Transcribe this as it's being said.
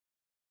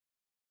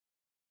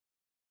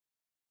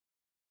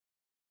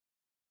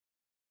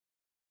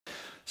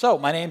So,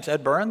 my name's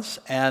Ed Burns,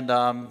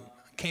 and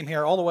came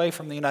here all the way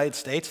from the United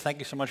States. Thank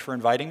you so much for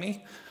inviting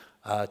me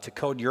to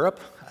Code Europe,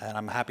 and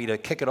I'm happy to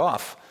kick it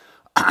off.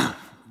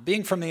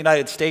 Being from the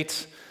United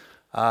States,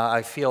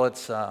 I feel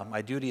it's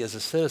my duty as a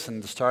citizen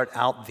to start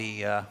out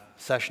the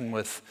session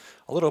with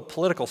a little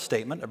political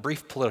statement, a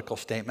brief political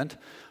statement.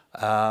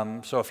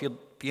 So if you'd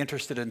be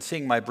interested in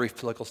seeing my brief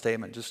political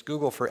statement, just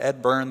Google for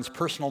Ed Burns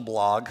personal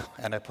blog,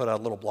 and I put out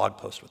a little blog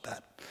post with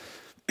that.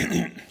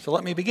 So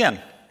let me begin.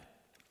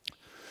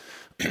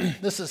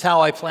 This is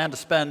how I plan to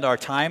spend our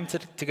time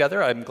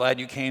together. I'm glad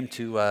you came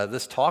to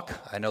this talk.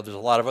 I know there's a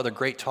lot of other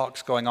great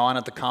talks going on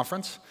at the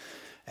conference,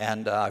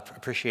 and I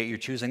appreciate you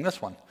choosing this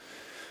one.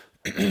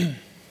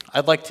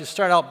 I'd like to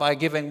start out by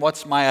giving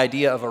what's my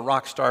idea of a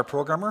rock star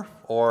programmer,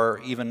 or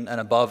even an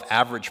above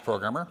average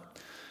programmer.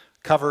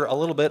 Cover a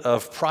little bit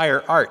of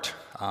prior art.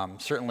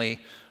 Certainly,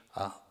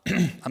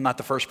 I'm not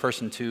the first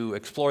person to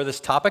explore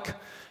this topic,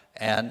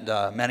 and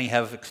many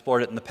have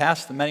explored it in the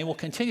past, and many will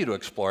continue to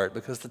explore it,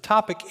 because the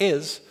topic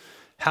is,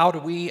 how do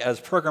we as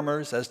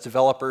programmers, as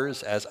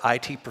developers, as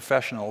IT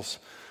professionals,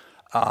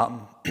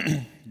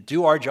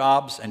 do our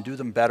jobs and do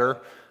them better,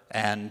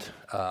 and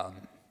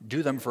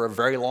do them for a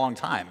very long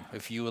time.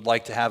 If you would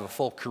like to have a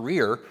full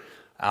career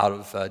out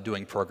of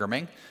doing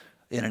programming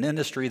in an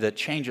industry that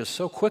changes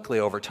so quickly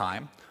over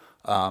time,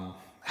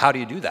 how do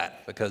you do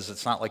that? Because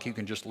it's not like you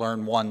can just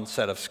learn one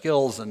set of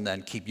skills and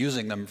then keep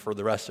using them for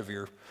the rest of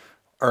your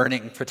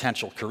earning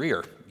potential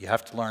career. You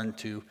have to learn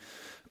to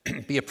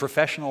be a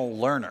professional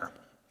learner.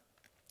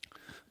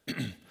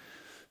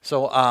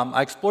 So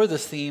I explore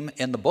this theme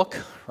in the book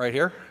right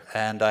here,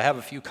 and I have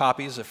a few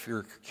copies. If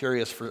you're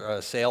curious for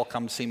a sale,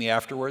 come see me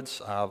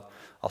afterwards. I'll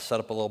set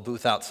up a little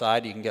booth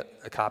outside. You can get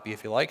a copy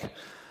if you like.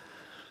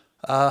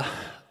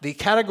 The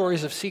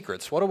categories of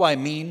secrets. What do I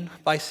mean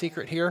by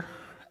secret here?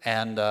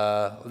 And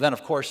then,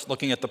 of course,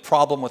 looking at the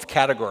problem with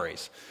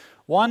categories.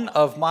 One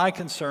of my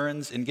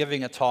concerns in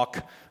giving a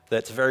talk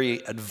that's very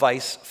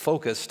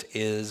advice-focused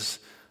is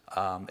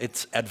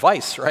it's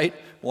advice, right?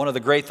 One of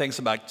the great things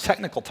about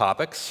technical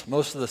topics,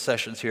 most of the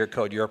sessions here at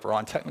Code Europe are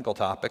on technical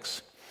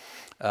topics,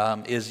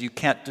 is you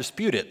can't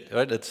dispute it,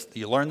 right?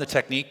 You learn the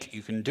technique,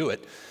 you can do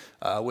it.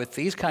 With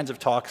these kinds of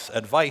talks,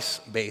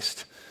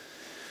 advice-based,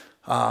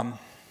 a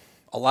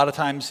lot of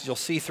times you'll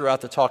see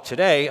throughout the talk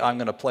today, I'm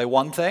going to play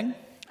one thing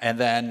and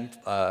then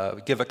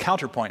give a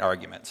counterpoint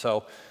argument.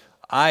 So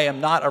I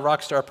am not a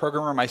rockstar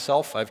programmer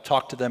myself. I've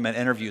talked to them and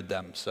interviewed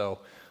them, so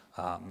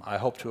I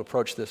hope to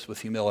approach this with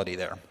humility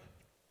there.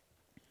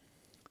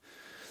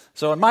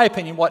 So in my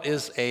opinion, what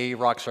is a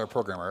rockstar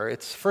programmer?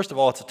 First of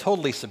all, it's a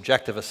totally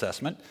subjective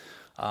assessment.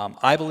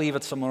 I believe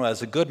it's someone who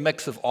has a good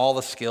mix of all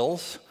the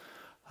skills,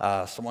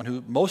 someone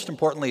who, most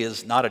importantly,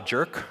 is not a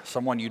jerk,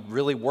 someone you'd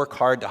really work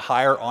hard to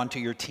hire onto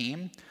your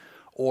team,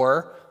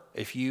 or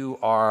if you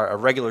are a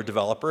regular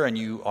developer and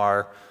you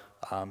are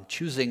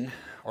choosing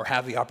or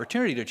have the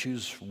opportunity to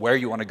choose where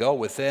you want to go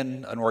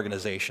within an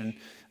organization,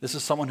 this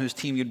is someone whose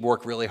team you'd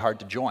work really hard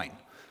to join.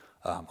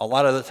 A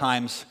lot of the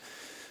times,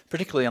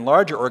 particularly in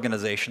larger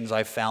organizations,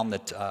 I've found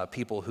that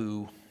people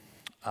who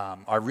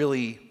are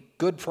really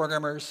good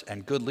programmers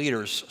and good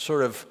leaders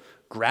sort of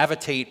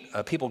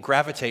people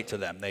gravitate to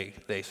them.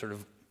 They sort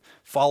of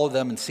follow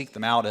them and seek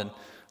them out, and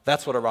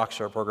that's what a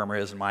rockstar programmer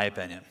is, in my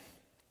opinion.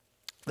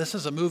 This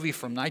is a movie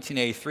from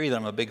 1983 that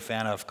I'm a big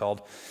fan of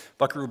called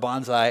Buckaroo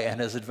Banzai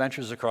and His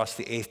Adventures Across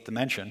the Eighth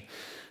Dimension.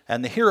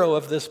 And the hero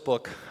of this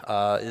book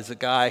is a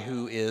guy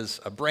who is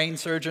a brain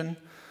surgeon,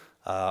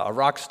 a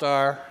rock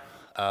star,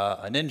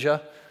 a ninja,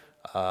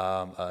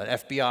 an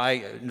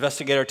FBI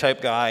investigator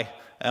type guy,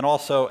 and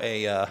also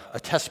a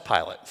test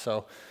pilot.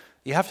 So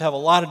you have to have a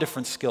lot of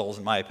different skills,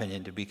 in my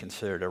opinion, to be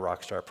considered a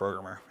rock star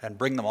programmer and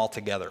bring them all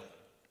together.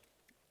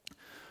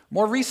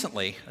 More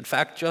recently, in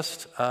fact,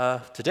 just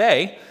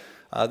today,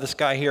 this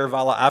guy here,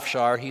 Vala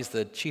Afshar, he's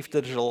the chief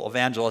digital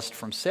evangelist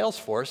from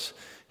Salesforce.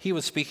 He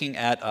was speaking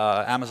at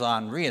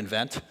Amazon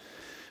reInvent,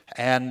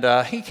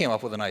 and he came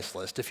up with a nice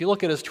list. If you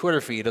look at his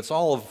Twitter feed, it's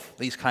all of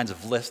these kinds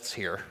of lists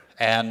here.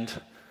 And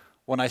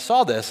when I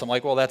saw this, I'm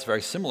like, well, that's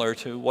very similar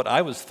to what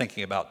I was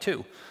thinking about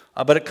too.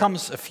 But it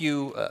comes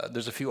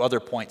there's a few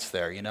other points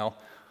there, you know.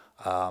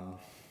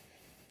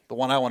 The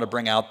one I want to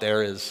bring out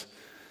there is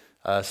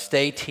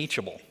stay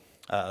teachable.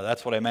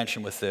 That's what I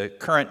mentioned with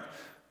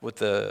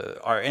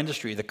our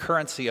industry. The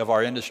currency of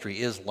our industry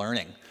is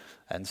learning.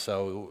 And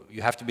so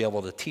you have to be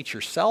able to teach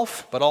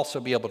yourself, but also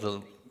be able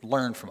to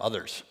learn from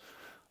others.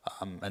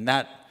 And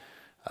that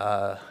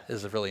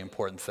is a really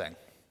important thing.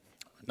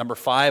 Number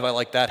 5, I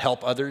like that,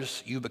 help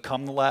others, you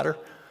become the latter.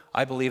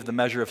 I believe the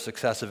measure of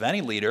success of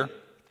any leader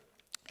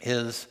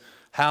is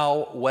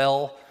how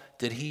well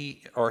did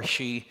he or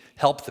she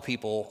help the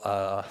people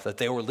that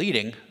they were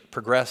leading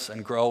progress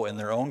and grow in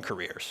their own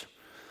careers.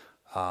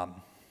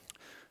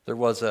 There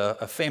was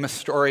a famous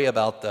story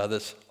about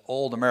this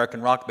old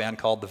American rock band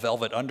called the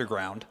Velvet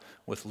Underground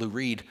with Lou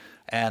Reed,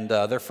 and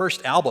their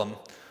first album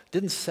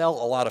didn't sell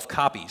a lot of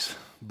copies,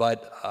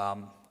 but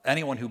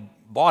anyone who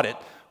bought it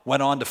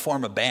went on to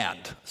form a band.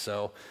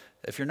 So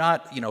if you're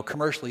not,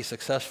 commercially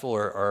successful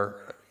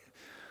or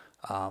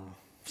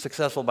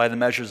Successful by the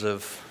measures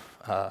of,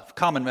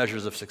 common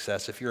measures of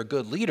success. If you're a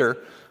good leader,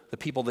 the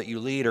people that you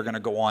lead are going to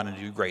go on and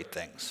do great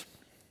things.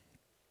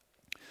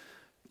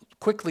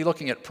 Quickly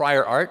looking at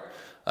prior art,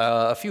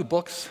 a few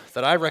books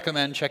that I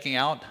recommend checking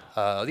out.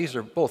 These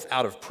are both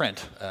out of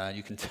print.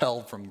 You can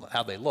tell from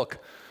how they look.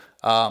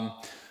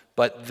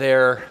 But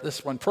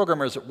this one,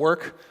 Programmers at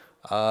Work,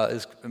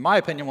 is, in my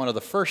opinion, one of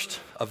the first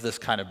of this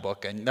kind of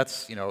book. And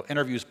that's,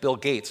 interviews Bill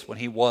Gates when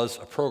he was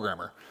a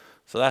programmer.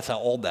 So that's how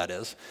old that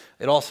is.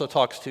 It also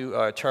talks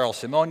to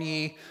Charles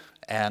Simonyi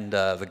and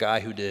the guy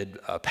who did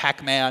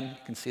Pac-Man.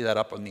 You can see that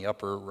up on the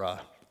upper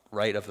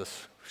right of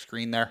this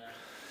screen there.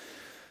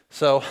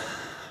 So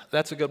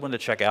that's a good one to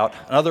check out.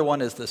 Another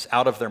one is this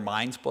Out of Their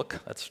Minds book.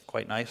 That's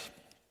quite nice.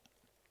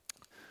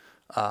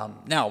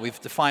 Now, we've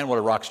defined what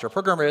a rockstar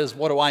programmer is.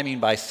 What do I mean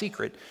by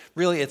secret?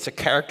 Really, it's a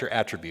character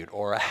attribute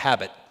or a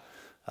habit.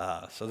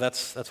 So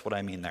that's what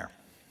I mean there.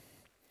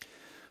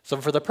 So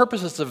for the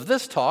purposes of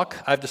this talk,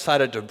 I've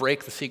decided to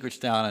break the secrets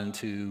down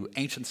into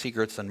ancient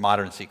secrets and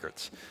modern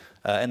secrets.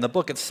 In the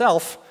book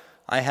itself,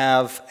 I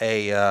have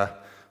a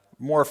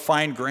more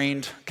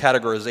fine-grained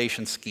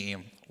categorization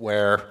scheme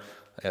where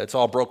it's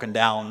all broken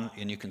down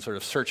and you can sort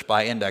of search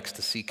by index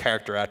to see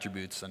character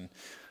attributes. And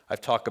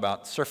I've talked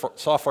about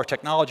software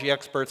technology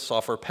experts,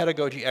 software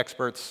pedagogy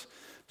experts,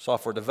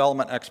 software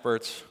development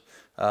experts,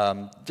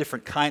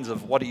 different kinds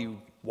of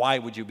why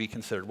would you be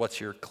considered, what's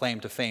your claim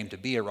to fame to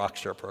be a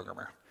rockstar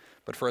programmer.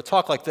 But for a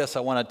talk like this, I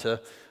wanted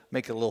to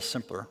make it a little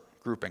simpler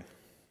grouping.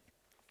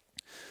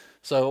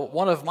 So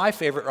one of my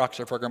favorite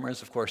rockstar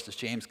programmers, of course, is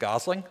James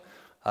Gosling.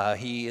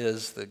 He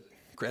is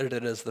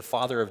credited as the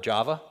father of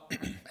Java,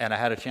 and I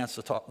had a chance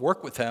to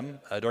work with him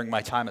during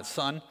my time at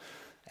Sun,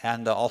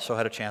 and also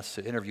had a chance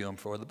to interview him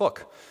for the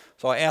book.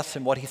 So I asked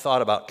him what he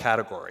thought about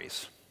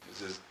categories. There's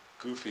this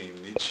goofy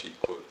Nietzsche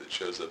quote that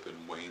shows up in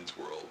Wayne's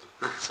World.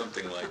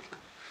 Something like,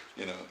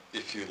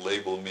 if you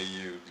label me,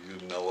 you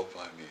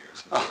nullify me or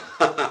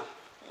something.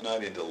 I'm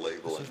not into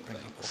labeling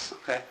things.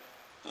 Okay.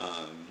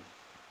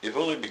 If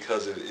only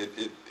because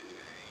the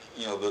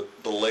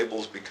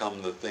labels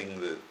become the thing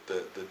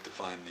that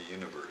define the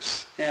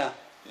universe. Yeah.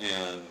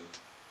 And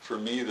for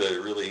me,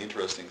 the really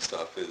interesting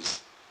stuff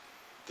is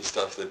the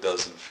stuff that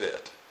doesn't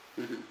fit.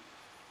 Mm-hmm.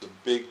 The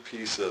big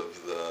piece of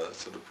the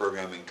sort of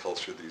programming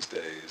culture these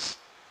days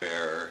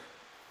where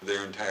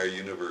their entire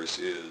universe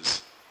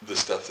is the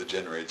stuff that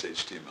generates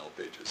HTML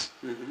pages.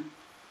 Mm-hmm.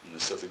 And the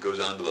stuff that goes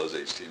onto those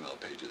HTML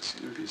pages,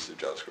 Mm-hmm. pieces of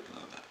JavaScript and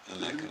all that,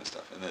 and that Mm-hmm. kind of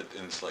stuff.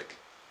 And it's like,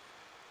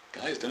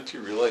 guys, don't you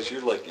realize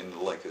you're like in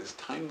like this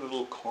tiny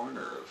little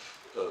corner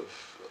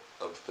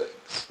of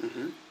things?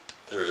 Mm-hmm.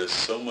 There is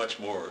so much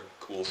more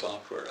cool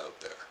software out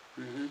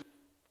there. Mm-hmm.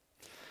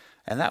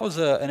 And that was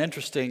an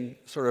interesting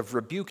sort of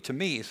rebuke to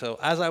me. So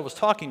as I was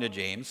talking to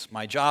James,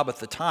 my job at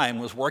the time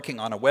was working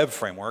on a web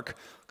framework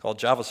called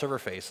Java Server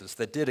Faces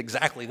that did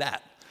exactly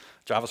that,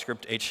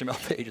 JavaScript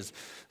HTML pages.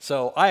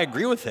 So I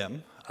agree with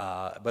him,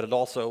 but it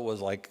also was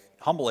like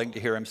humbling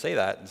to hear him say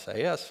that and say,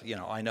 yes,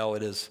 I know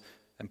it is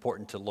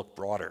important to look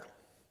broader.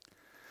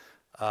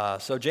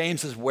 So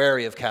James is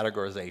wary of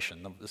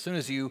categorization. As soon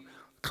as you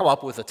come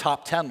up with a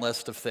top 10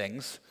 list of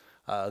things,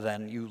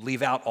 then you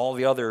leave out all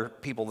the other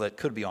people that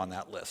could be on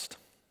that list.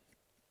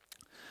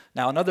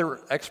 Now, another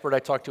expert I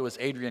talked to was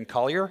Adrian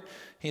Collier.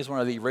 He's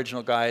one of the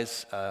original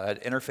guys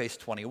at Interface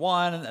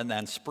 21 and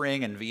then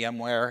Spring and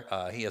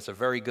VMware. He has a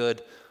very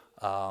good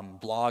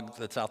blog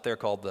that's out there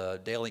called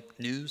the Daily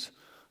News,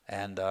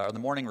 or the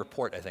Morning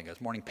Report, I think. It's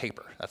Morning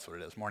Paper. That's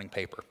what it is, Morning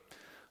Paper.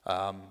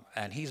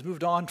 And he's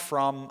moved on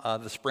from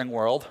the Spring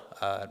world.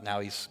 Now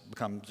he's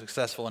become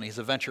successful and he's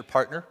a venture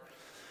partner.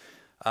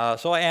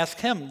 So I asked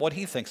him what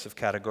he thinks of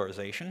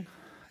categorization,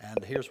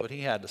 and here's what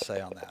he had to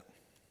say on that.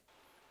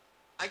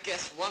 I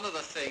guess one of the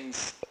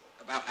things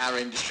about our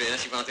industry, and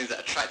actually one of the things that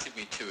attracted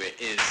me to it,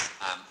 is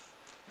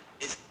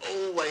it's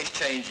always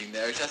changing.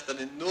 There is just an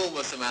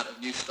enormous amount of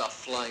new stuff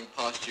flying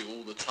past you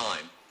all the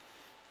time.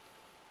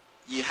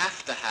 You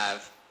have to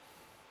have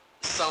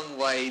some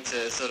way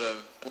to sort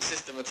of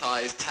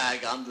systematize,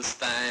 tag,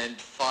 understand,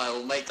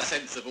 file, make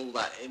sense of all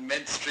that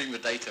immense stream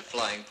of data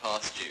flying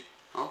past you.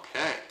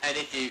 Okay. And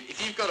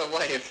if you've got a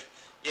way of,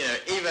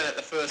 even at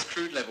the first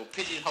crude level,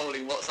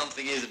 pigeonholing what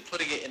something is and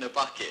putting it in a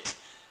bucket,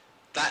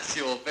 that's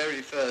your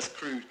very first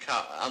crude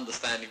cut at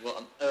understanding what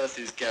on earth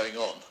is going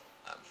on.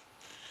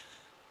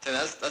 So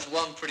that's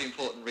one pretty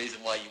important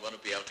reason why you want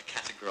to be able to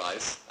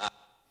categorize.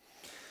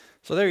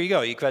 So there you go.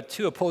 You've got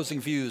two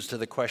opposing views to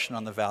the question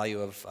on the value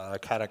of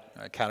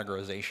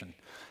categorization.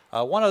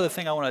 One other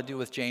thing I want to do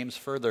with James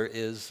further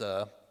is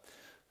the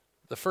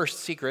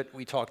first secret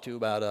we talked to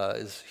about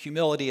is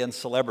humility and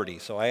celebrity.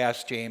 So I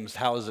asked James,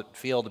 how does it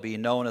feel to be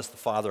known as the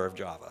father of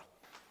Java?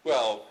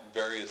 Well,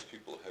 various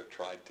people have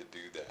tried to do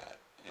that.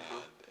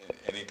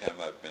 And anytime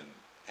I've been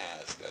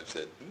asked, I've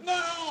said,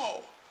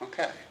 no!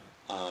 Okay.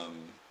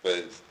 But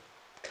it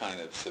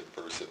kind of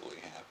subversively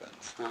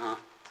happens. Uh-huh.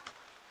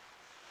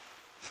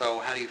 So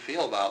how do you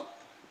feel about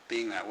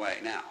being that way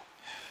now?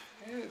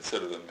 It's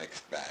sort of a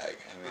mixed bag.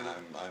 I mean,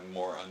 I'm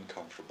more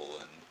uncomfortable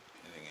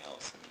in anything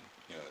else. And,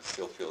 you know, it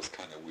still feels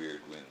kind of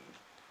weird when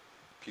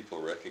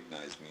people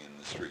recognize me in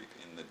the street,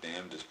 in the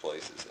damnedest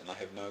places, and I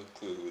have no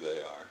clue who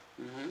they are.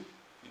 Mm-hmm.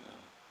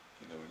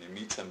 You know, when you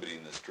meet somebody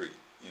in the street,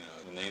 you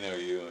know, and they know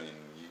you and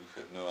you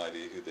have no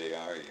idea who they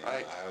are, you know,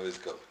 Right. I always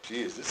go,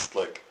 gee, is this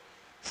like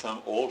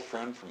some old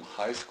friend from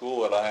high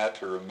school that I had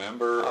to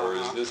remember, or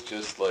is this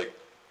just like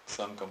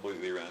some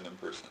completely random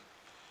person?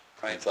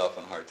 Right. It's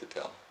often hard to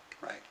tell.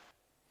 Right.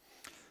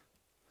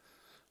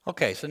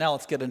 Okay, so now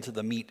let's get into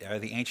the meat,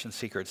 the ancient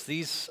secrets.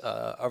 These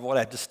are what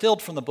I've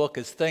distilled from the book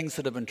as things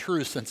that have been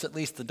true since at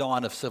least the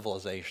dawn of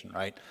civilization,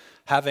 right?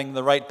 Having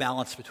the right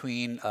balance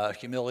between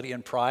humility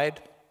and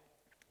pride,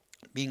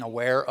 being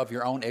aware of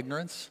your own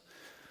ignorance,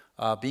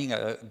 being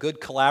a good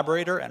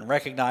collaborator and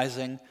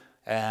recognizing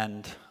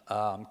and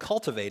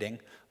cultivating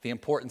the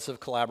importance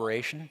of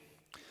collaboration,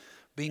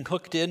 being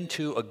hooked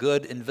into a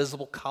good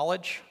invisible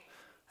college,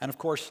 and of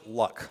course,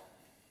 luck.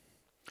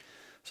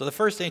 So the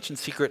first ancient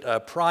secret,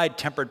 pride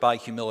tempered by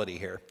humility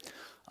here.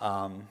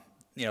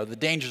 You know, the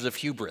dangers of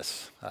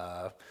hubris.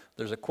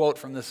 There's a quote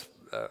from this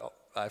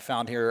I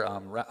found here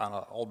on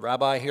an old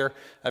rabbi here.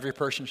 Every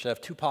person should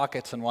have two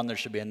pockets, and one there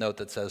should be a note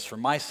that says, "For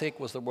my sake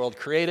was the world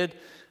created,"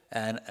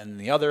 and in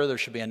the other there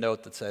should be a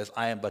note that says,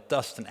 "I am but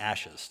dust and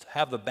ashes." To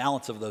have the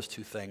balance of those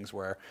two things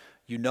where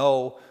you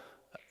know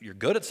you're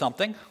good at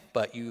something,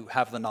 but you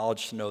have the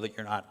knowledge to know that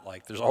you're not,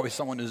 like, there's always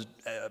someone who's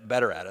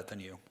better at it than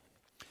you.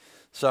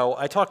 So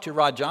I talked to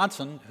Rod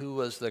Johnson, who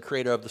was the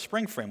creator of the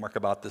Spring Framework,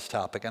 about this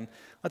topic, and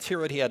let's hear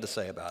what he had to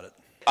say about it.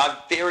 I've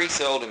very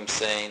seldom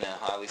seen a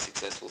highly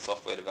successful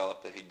software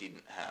developer who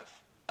didn't have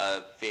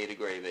a fair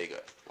degree of ego.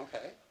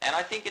 Okay. And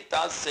I think it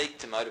does seek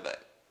to motivate.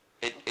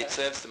 It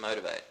serves to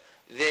motivate.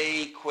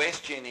 The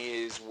question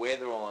is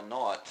whether or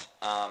not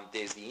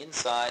there's the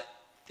insight,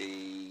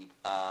 the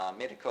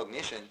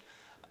metacognition,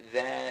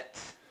 that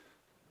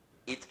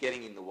it's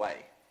getting in the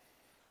way.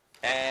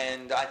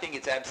 And I think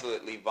it's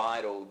absolutely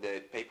vital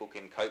that people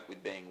can cope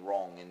with being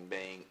wrong and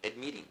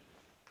admitting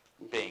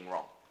being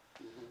wrong.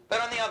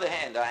 But on the other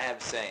hand, I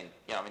have seen,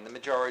 you know, I mean, the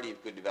majority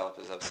of good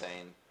developers I've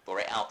seen,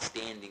 or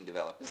outstanding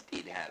developers,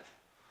 did have,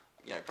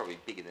 you know, probably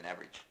bigger than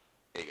average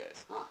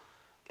egos.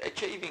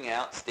 Achieving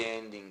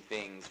outstanding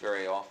things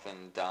very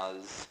often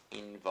does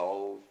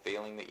involve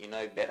feeling that you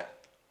know better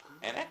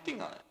and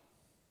acting on it.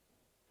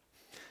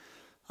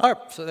 All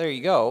right, so there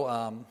you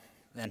go.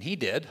 And he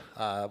did.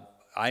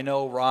 I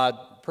know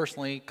Rod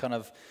personally kind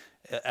of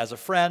as a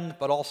friend,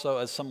 but also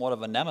as somewhat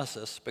of a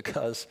nemesis,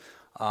 because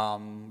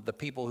the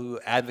people who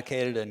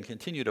advocated and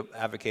continue to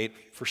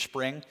advocate for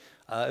Spring,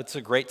 it's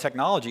a great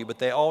technology, but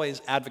they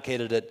always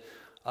advocated it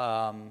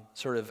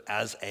sort of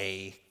as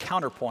a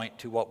counterpoint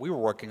to what we were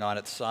working on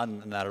at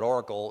Sun and at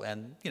Oracle,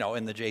 and, you know,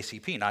 in the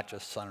JCP, not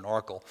just Sun and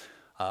Oracle,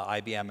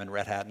 IBM and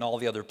Red Hat and all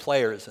the other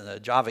players in the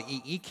Java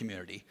EE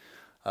community.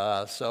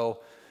 So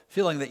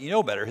feeling that you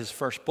know better, his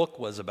first book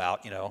was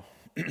about, you know,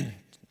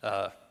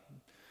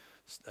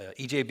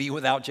 EJB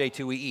without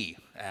J2EE,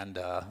 and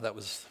that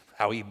was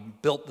how he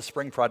built the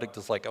Spring project.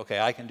 Is like, okay,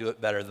 I can do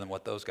it better than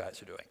what those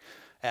guys are doing,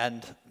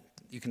 and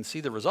you can see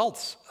the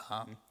results.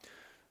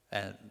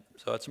 And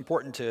so it's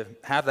important to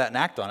have that and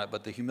act on it,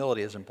 but the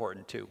humility is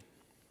important too.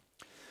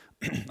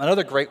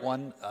 Another great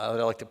one that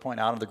I like to point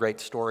out in the great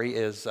story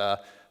is the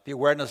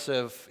awareness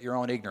of your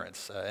own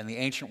ignorance. In the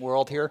ancient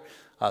world here,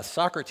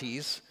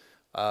 Socrates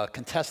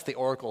contests the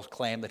oracle's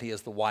claim that he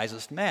is the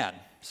wisest man.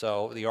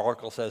 So the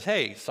oracle says,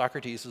 hey,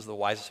 Socrates is the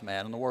wisest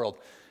man in the world.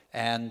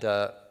 And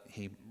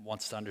he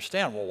wants to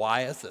understand, well,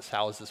 why is this?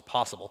 How is this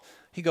possible?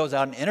 He goes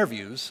out and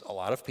interviews a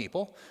lot of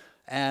people,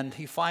 and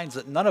he finds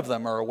that none of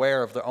them are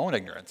aware of their own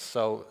ignorance.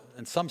 So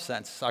in some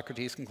sense,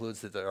 Socrates concludes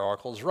that the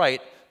oracle is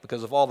right,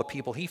 because of all the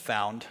people he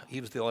found,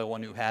 he was the only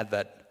one who had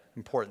that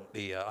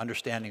the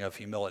understanding of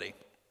humility.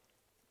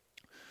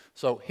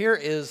 So here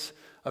is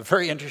a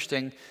very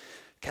interesting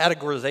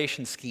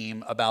categorization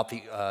scheme about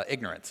the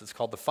ignorance. It's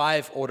called the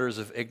 5 Orders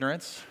of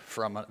Ignorance,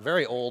 from a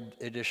very old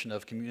edition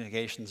of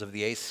Communications of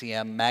the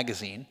ACM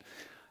magazine.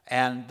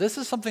 And this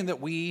is something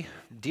that we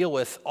deal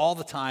with all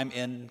the time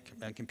in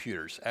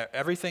computers.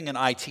 Everything in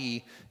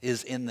IT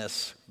is in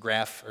this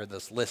graph, or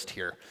this list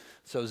here.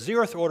 So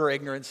 0th order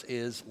ignorance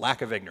is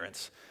lack of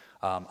ignorance.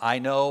 I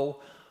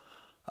know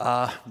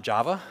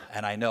Java,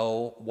 and I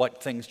know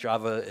what things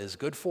Java is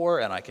good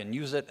for, and I can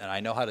use it, and I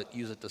know how to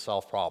use it to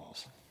solve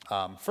problems.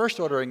 1st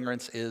order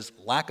ignorance is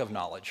lack of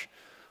knowledge.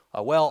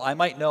 Well, I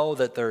might know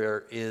that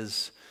there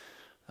is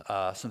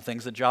some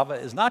things that Java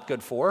is not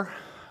good for,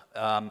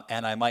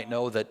 and I might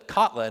know that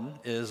Kotlin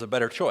is a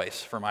better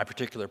choice for my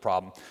particular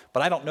problem,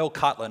 but I don't know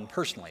Kotlin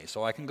personally,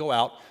 so I can go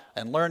out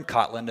and learn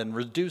Kotlin and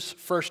reduce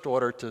 1st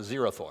order to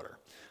 0th order.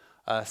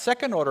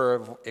 2nd order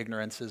of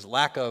ignorance is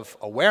lack of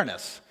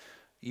awareness.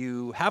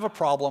 You have a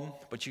problem,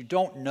 but you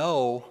don't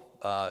know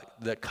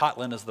that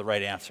Kotlin is the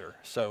right answer.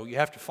 So you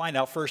have to find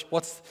out first,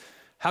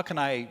 how can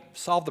I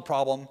solve the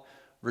problem,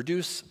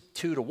 reduce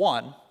 2 to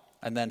 1,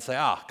 and then say,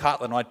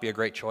 Kotlin might be a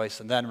great choice,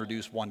 and then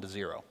reduce 1 to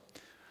 0.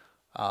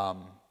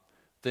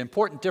 The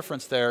important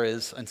difference there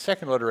is in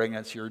second-order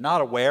ignorance, you're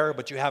not aware,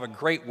 but you have a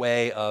great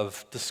way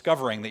of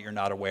discovering that you're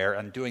not aware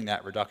and doing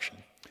that reduction.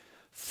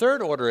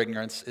 Third-order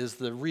ignorance is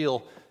the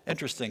real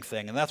interesting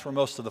thing, and that's where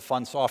most of the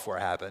fun software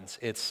happens.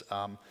 It's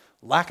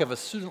lack of a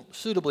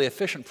suitably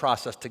efficient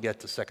process to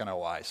get to second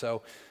OI.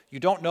 So you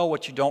don't know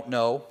what you don't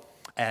know,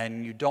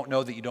 and you don't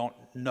know that you don't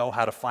know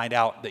how to find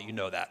out that you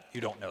know that.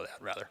 You don't know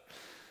that, rather.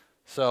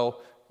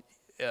 So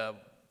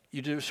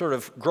you do sort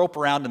of grope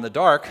around in the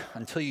dark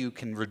until you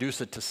can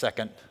reduce it to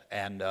second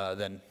and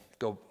then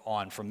go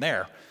on from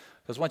there.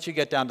 Because once you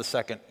get down to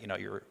second,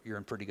 you're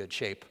in pretty good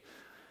shape.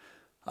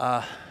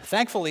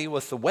 Thankfully,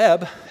 with the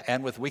web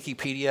and with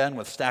Wikipedia and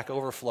with Stack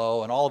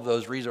Overflow and all of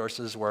those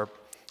resources where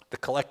the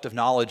collective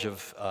knowledge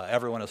of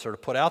everyone is sort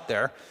of put out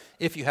there,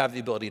 if you have the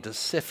ability to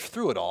sift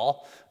through it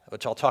all,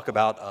 which I'll talk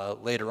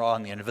about later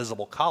on, the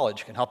Invisible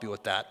College can help you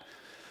with that,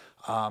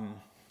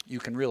 you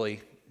can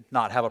really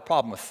not have a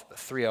problem with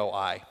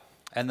 3.0i.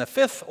 And the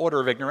fifth order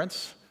of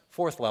ignorance,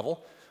 fourth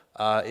level,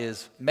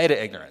 is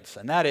meta-ignorance,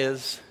 and that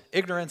is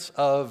ignorance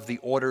of the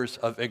orders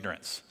of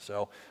ignorance.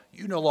 So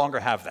you no longer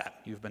have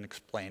that. You've been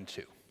explained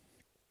to.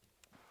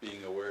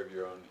 Being aware of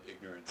your own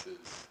ignorance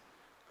is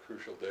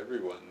crucial to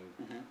everyone,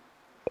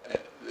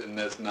 and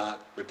that's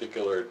not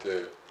particular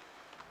to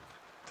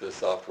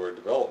software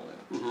development.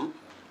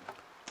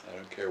 I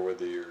don't care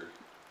whether you're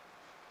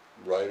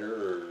a writer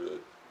or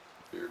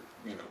you're,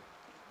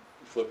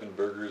 flipping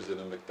burgers in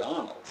a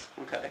McDonald's.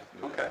 Okay.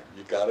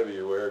 You got to be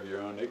aware of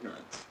your own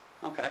ignorance.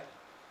 Okay.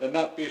 And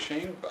not be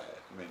ashamed by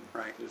it. I mean,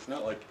 Right. It's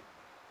not like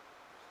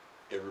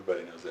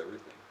everybody knows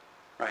everything.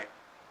 Right.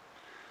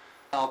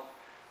 Well,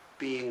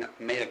 being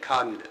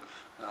metacognitive,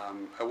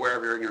 aware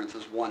of your ignorance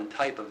is one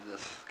type of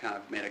this kind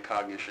of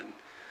metacognition.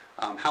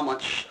 How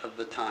much of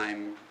the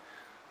time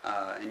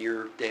in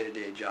your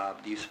day-to-day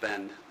job do you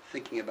spend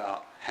thinking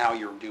about how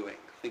you're doing,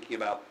 thinking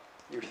about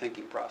your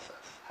thinking process?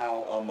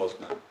 How? Almost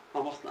none.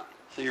 Almost none.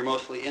 So you're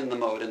mostly in the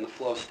mode, in the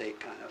flow state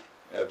kind of.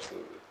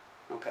 Absolutely.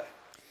 Okay.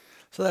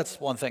 So that's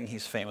one thing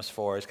he's famous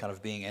for, is kind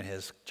of being in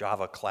his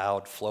Java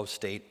cloud flow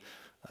state,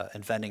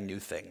 inventing new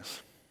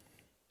things.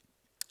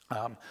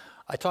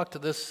 I talked to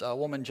this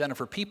woman,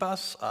 Jennifer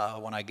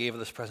Peepas, when I gave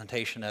this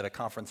presentation at a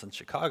conference in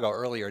Chicago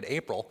earlier in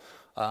April.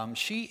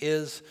 She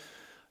is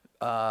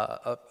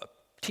a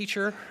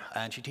teacher,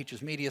 and she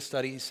teaches media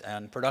studies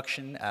and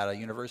production at a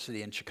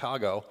university in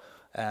Chicago.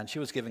 And she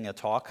was giving a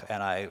talk,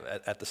 and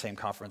at the same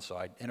conference, so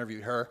I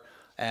interviewed her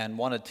and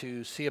wanted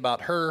to see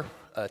about her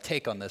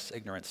take on this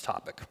ignorance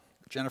topic.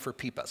 Jennifer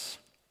Peepas.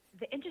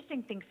 The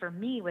interesting thing for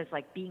me was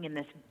like being in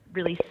this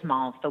really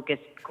small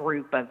focused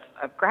group of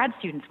grad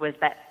students was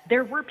that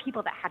there were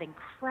people that had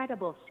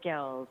incredible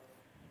skills,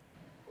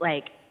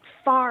 like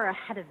far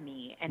ahead of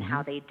me in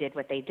how they did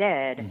what they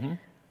did,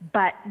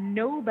 but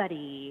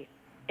nobody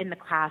in the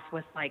class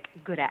was like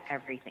good at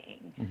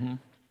everything.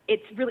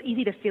 It's really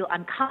easy to feel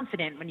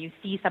unconfident when you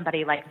see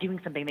somebody like doing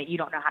something that you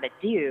don't know how to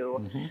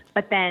do.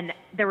 But then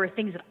there were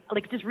things that,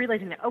 like just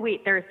realizing that, oh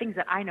wait, there are things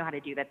that I know how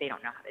to do that they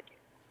don't know how to do.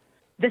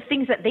 The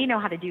things that they know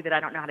how to do that I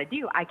don't know how to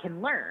do, I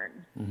can learn.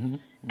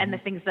 And the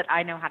things that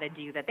I know how to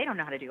do that they don't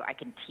know how to do, I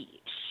can teach.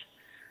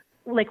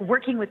 Like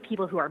working with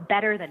people who are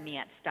better than me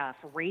at stuff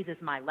raises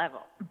my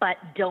level, but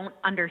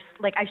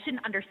I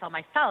shouldn't undersell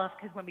myself,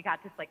 because when we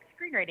got to like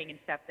screenwriting and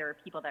stuff, there were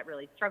people that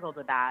really struggled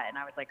with that. And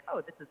I was like,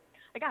 oh,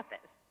 I got this.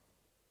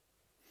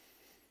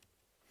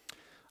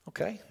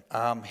 Okay,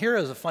 here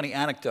is a funny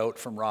anecdote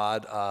from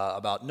Rod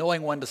about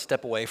knowing when to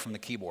step away from the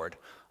keyboard.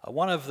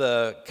 One of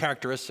the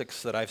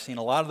characteristics that I've seen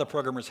a lot of the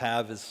programmers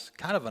have is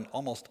kind of an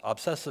almost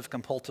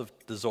obsessive-compulsive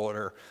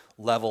disorder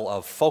level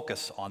of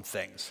focus on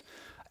things.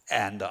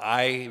 And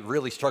I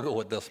really struggle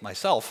with this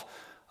myself.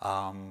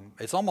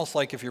 It's almost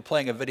like if you're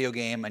playing a video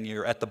game and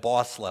you're at the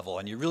boss level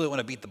and you really want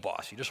to beat the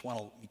boss. You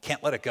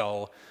can't let it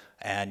go.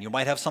 And you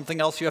might have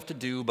something else you have to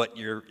do, but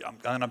I'm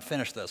going to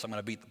finish this. I'm going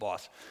to beat the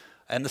boss.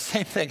 And the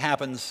same thing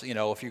happens,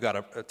 if you've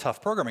got a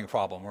tough programming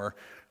problem or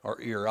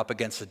you're up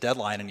against a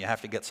deadline and you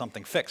have to get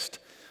something fixed.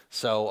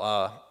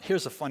 So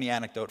here's a funny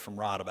anecdote from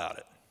Rod about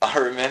it. I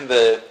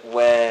remember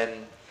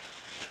when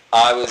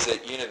I was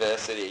at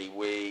university,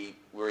 we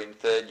were in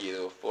third year,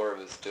 there were 4 of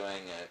us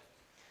doing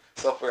a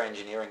software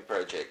engineering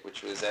project,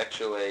 which was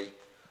actually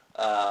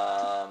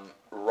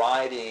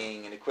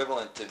writing an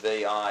equivalent to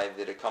VI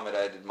that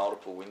accommodated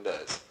multiple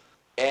windows.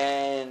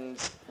 And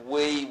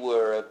we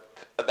were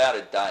about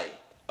a day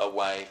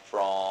away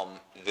from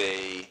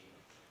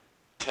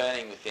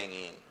turning the thing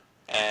in,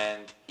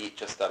 and it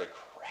just started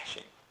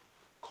crashing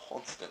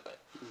constantly,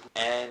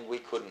 and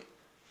we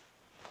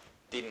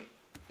didn't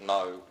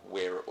know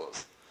where it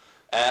was.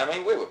 And I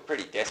mean, we were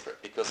pretty desperate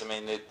because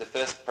the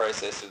first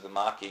process of the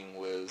marking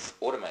was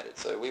automated,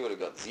 so we would have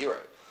got 0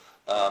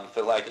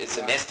 for like a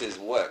semester's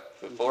work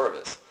for 4 of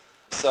us.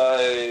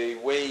 So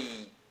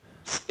we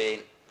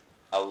spent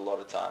a lot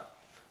of time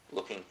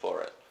looking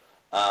for it,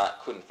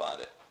 couldn't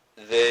find it.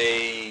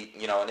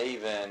 And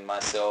even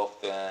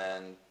myself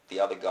and the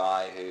other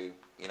guy who,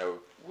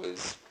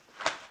 was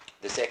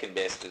the second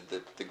best of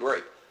the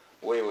group,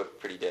 we were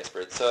pretty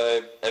desperate.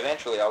 So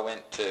eventually I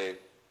went to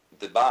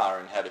the bar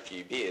and had a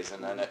few beers,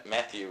 and then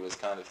Matthew was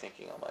kind of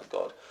thinking, oh my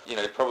God,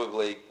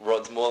 probably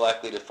Rod's more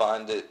likely to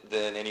find it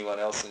than anyone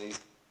else, and he's,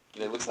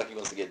 looks like he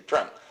wants to get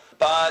drunk.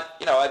 But,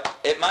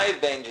 it may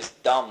have been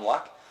just dumb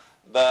luck,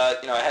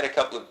 but, I had a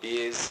couple of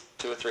beers,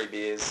 2 or 3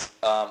 beers,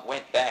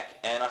 went back,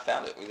 and I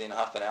found it within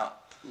half an hour.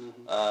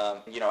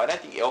 I don't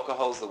think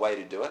alcohol's the way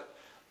to do it,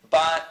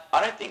 but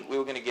I don't think we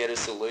were going to get a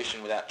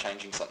solution without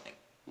changing something.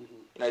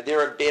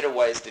 There are better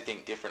ways to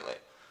think differently,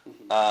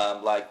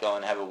 like go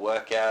and have a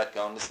workout,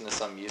 go and listen to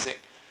some music.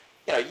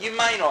 You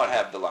may not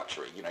have the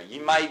luxury.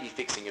 You may be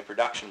fixing a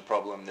production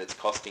problem that's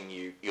costing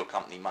you your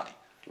company money.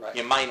 Right.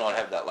 You may not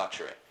have that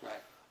luxury.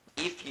 Right.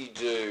 If you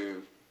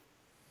do,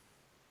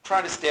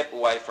 try to step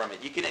away from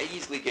it. You can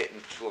easily get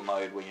into a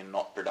mode where you're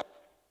not productive.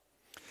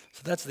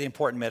 So that's the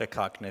important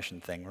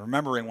metacognition thing,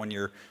 remembering when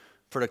your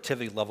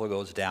productivity level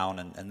goes down,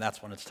 and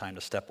that's when it's time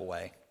to step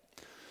away.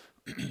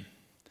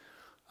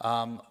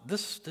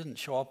 This didn't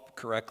show up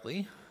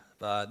correctly.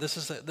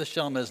 This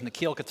gentleman is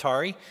Nikhil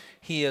Katari.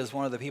 He is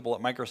one of the people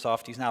at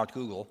Microsoft. He's now at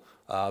Google,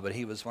 but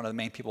he was one of the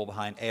main people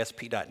behind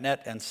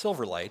ASP.NET and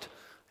Silverlight.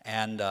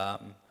 And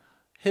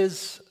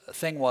his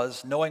thing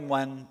was knowing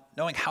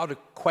how to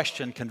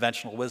question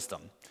conventional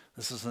wisdom.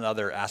 This is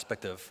another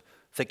aspect of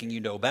thinking you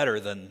know better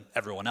than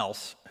everyone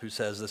else who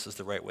says this is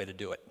the right way to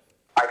do it.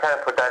 I kind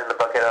of put that in the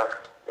bucket of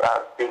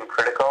being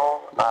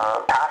critical. You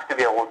have to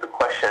be able to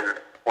question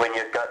when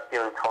your gut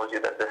feeling tells you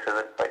that this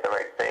isn't like the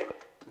right thing.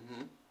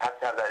 You have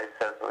to have that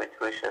sense of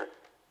intuition.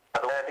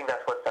 Otherwise, I think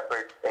that's what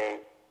separates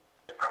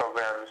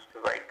programs to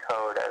write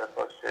code as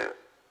opposed to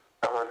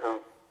someone who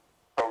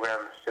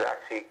programs to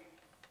actually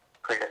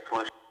create a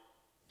solution.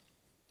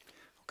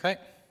 Okay.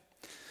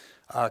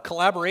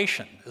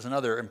 Collaboration is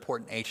another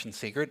important ancient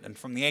secret, and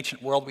from the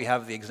ancient world we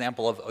have the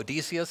example of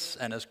Odysseus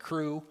and his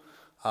crew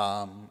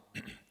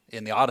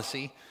in the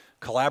Odyssey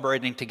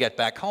collaborating to get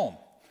back home.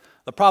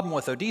 The problem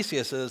with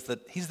Odysseus is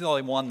that he's the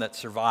only one that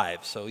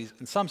survives, so he's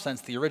in some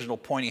sense the original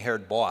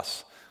pointy-haired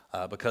boss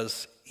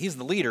because he's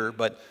the leader,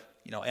 but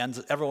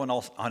everyone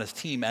else on his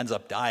team ends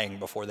up dying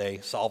before they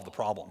solve the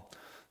problem.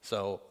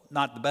 So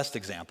not the best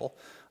example.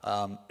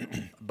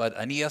 But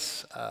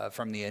Aeneas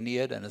from the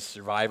Aeneid and his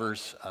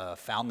survivors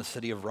found the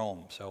city of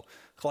Rome. So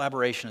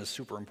collaboration is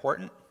super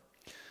important.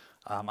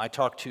 I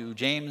talked to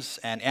James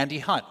and Andy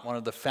Hunt, one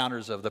of the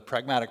founders of the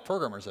Pragmatic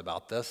Programmers,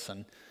 about this.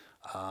 And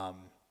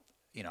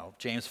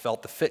James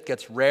felt the fit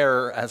gets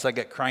rarer as I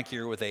get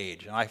crankier with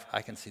age. And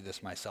I can see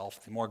this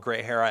myself. The more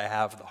gray hair I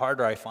have, the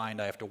harder I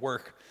find I have to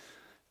work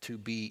to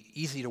be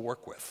easy to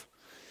work with.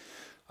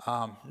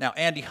 Now,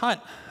 Andy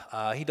Hunt,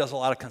 he does a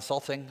lot of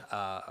consulting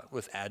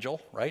with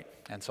Agile, right?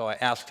 And so I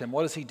asked him,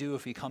 what does he do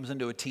if he comes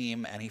into a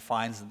team and he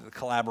finds that the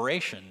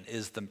collaboration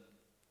is the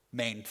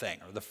main thing,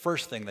 or the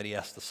first thing that he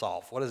has to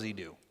solve? What does he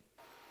do?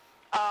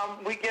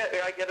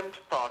 I get them to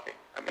talking.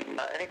 I mean,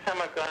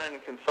 anytime I've gone in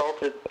and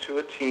consulted to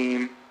a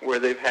team where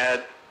they've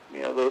had,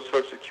 those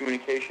sorts of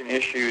communication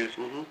issues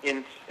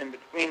in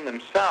between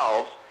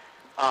themselves,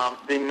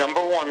 the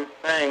number one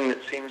thing that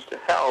seems to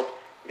help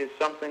is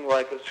something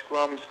like a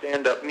Scrum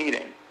stand-up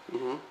meeting,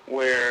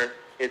 where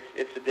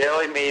it's a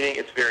daily meeting.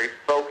 It's very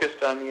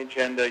focused on the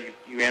agenda.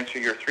 You answer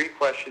your 3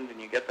 questions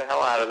and you get the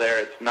hell out of there.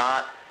 It's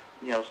not,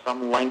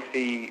 some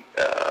lengthy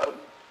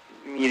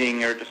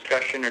meeting or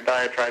discussion or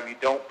diatribe. You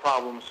don't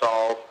problem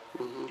solve.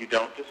 You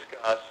don't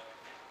discuss.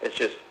 It's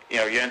just, you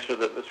answer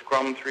the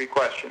Scrum 3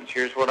 questions.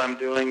 Here's what I'm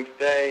doing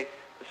today.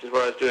 This is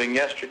what I was doing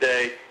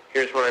yesterday.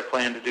 Here's what I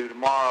plan to do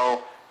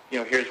tomorrow.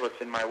 Here's what's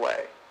in my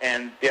way.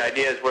 And the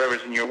idea is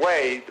whatever's in your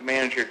way, the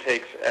manager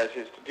takes as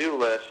his to-do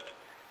list,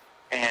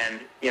 and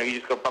you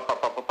just go pop,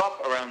 pop, pop, pop,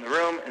 pop around the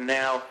room, and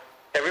now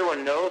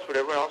everyone knows what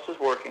everyone else is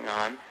working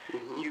on.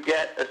 You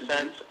get a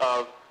sense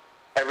of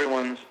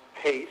everyone's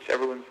pace,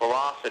 everyone's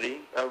velocity,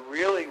 a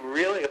really,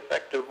 really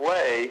effective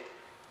way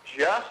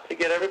just to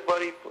get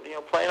everybody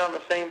playing on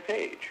the same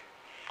page.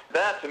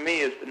 That, to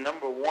me, is the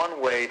number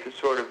one way to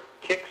sort of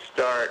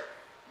kickstart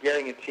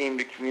getting a team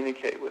to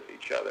communicate with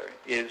each other,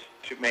 is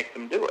to make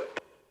them do it.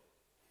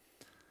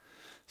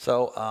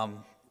 So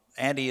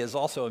Andy is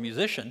also a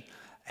musician,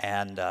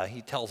 and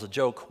he tells a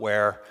joke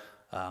where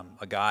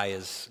a guy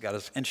has got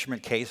his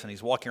instrument case and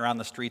he's walking around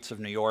the streets of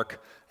New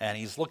York and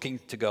he's looking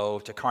to go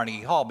to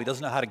Carnegie Hall, but he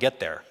doesn't know how to get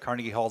there.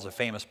 Carnegie Hall is a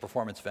famous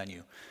performance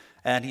venue.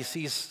 And he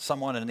sees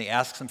someone and he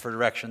asks him for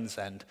directions,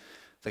 and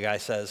the guy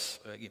says,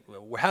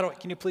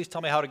 can you please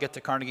tell me how to get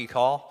to Carnegie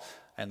Hall?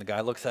 And the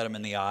guy looks at him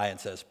in the eye and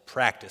says,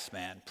 practice,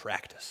 man,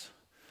 practice.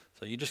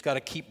 So you just got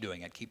to keep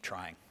doing it, keep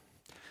trying.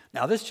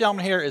 Now, this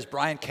gentleman here is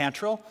Brian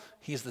Cantrell.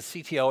 He's the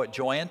CTO at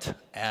Joyent,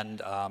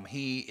 and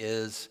he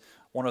is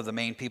one of the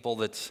main people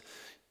that's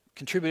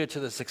contributed to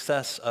the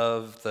success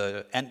of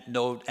the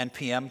Node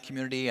NPM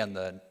community and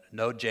the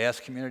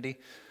Node.js community.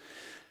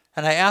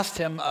 And I asked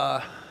him,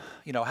 how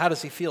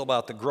does he feel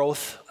about the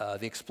growth,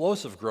 the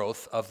explosive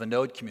growth of the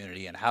Node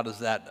community, and how does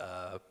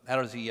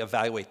he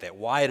evaluate that?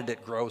 Why did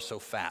it grow so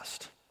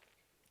fast?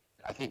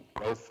 I think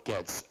growth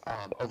gets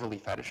overly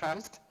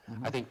fetishized.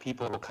 I think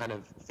people kind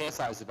of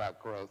fantasize about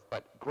growth,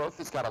 but growth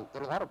there are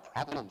a lot of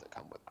problems that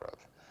come with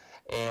growth.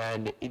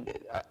 And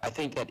I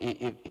think that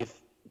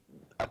if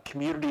a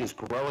community is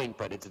growing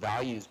but its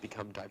values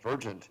become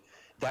divergent,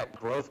 that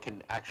growth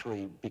can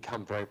actually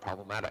become very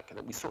problematic.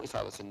 And we certainly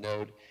saw this in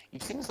Node.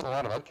 You've seen this in a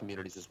lot of other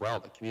communities as well.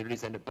 The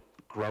communities end up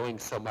growing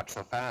so much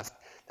so fast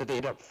that they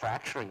end up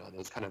fracturing on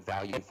those kind of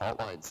value fault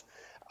lines.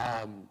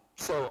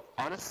 So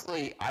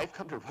honestly, I've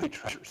come to really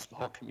treasure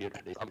small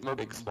communities. I'm a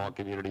big small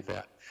community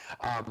fan.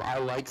 I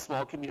like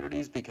small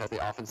communities because they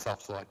often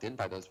self-select in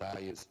by those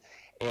values.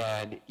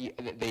 And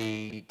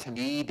to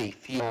me, they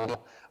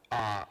feel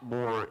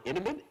more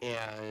intimate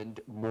and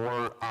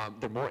more,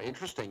 they're more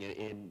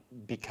interesting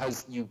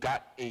because you've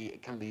got a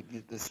kind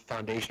of this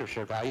foundation of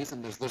shared values,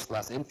 and there's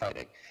less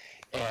infighting.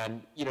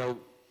 And,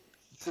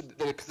 so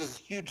there's this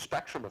huge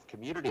spectrum of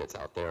community that's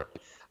out there.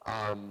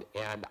 And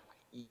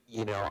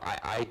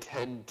I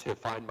tend to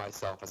find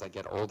myself as I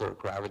get older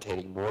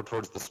gravitating more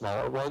towards the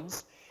smaller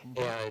ones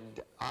and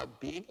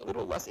being a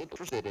little less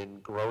interested in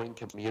growing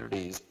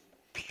communities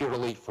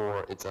purely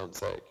for its own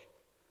sake.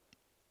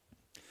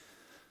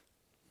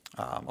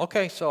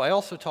 Okay, so I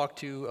also talked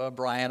to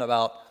Brian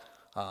about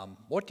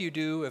what do you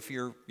do if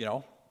you're,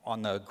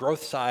 on the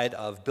growth side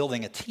of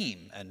building a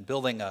team and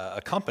building a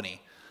company.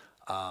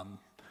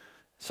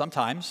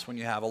 Sometimes when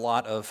you have a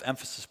lot of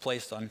emphasis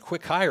placed on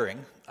quick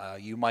hiring,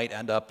 you might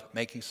end up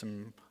making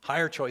some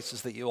hire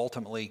choices that you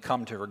ultimately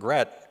come to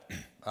regret.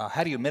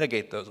 How do you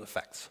mitigate those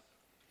effects?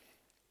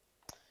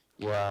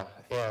 Yeah,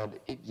 and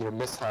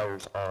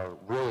mishires are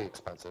really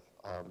expensive.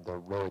 They're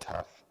really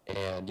tough,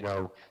 and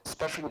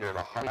especially when you're in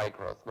a high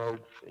growth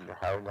mode and you're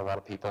hiring a lot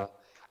of people,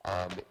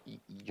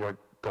 you're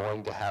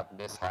going to have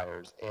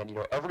mishires. And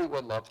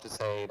everyone loves to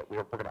say that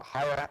we're going to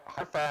hire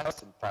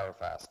fast and fire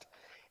fast,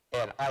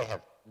 and I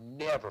have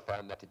never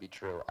found that to be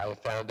true. I have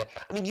found that,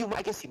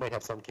 I guess you might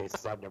have some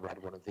cases, I've never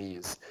had one of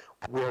these,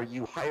 where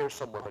you hire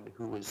someone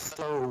who is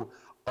so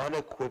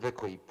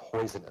unequivocally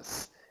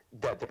poisonous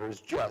that there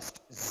is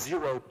just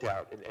zero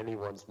doubt in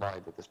anyone's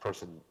mind that this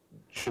person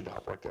should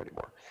not work there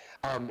anymore.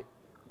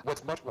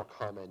 What's much more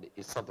common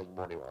is something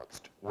more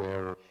nuanced,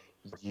 where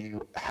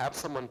you have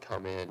someone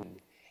come in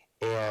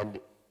and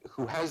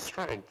who has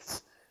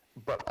strengths,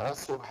 but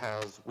also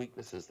has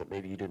weaknesses that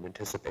maybe you didn't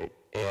anticipate.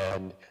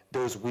 And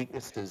those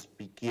weaknesses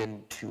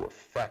begin to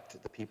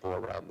affect the people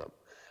around them.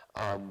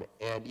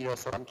 And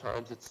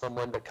sometimes it's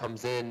someone that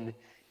comes in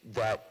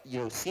that,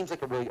 seems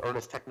like a really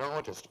earnest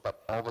technologist,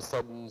 but all of a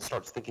sudden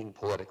starts thinking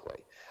politically.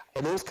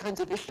 And those kinds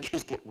of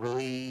issues get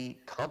really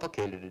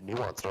complicated and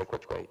nuanced very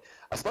quickly,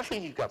 especially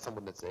if you've got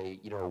someone that's a,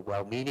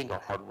 well-meaning or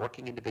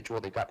hardworking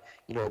individual. They've got,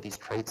 these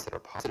traits that are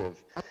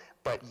positive,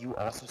 but you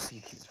also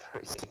see these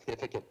very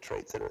significant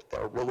traits that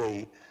are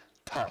really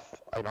tough.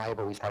 And I have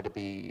always tried to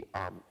be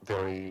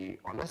very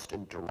honest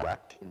and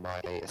direct in my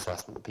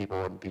assessment of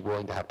people and be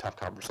willing to have tough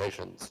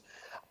conversations.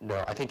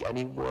 No, I think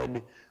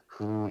anyone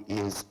who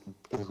is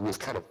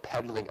kind of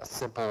peddling a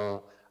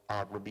simple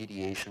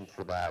remediation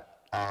for that,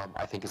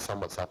 I think is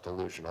somewhat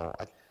self-delusional.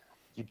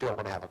 You don't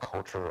want to have a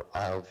culture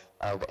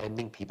of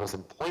ending people's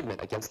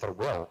employment against their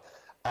will,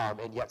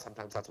 and yet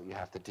sometimes that's what you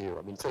have to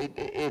do. So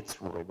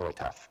it's really, really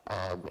tough,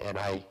 and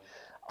I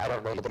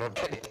don't know that I'm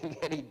getting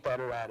any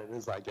better at it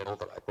as I get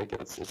older. I think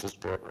it's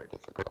just very, very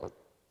difficult.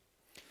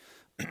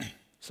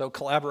 So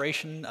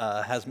collaboration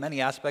has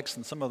many aspects,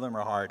 and some of them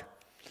are hard.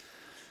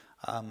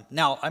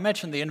 Now, I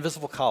mentioned the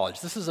invisible college.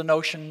 This is a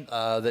notion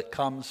that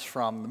comes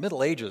from the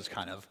Middle Ages,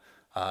 kind of.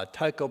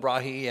 Tycho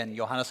Brahe and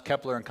Johannes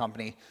Kepler and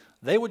company,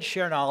 they would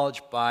share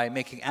knowledge by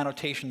making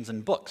annotations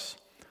in books.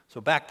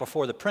 So back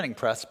before the printing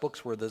press,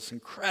 books were this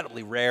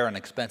incredibly rare and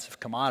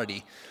expensive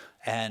commodity.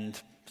 And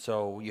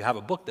so you have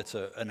a book that's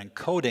an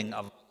encoding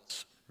of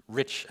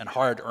rich and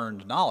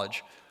hard-earned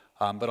knowledge.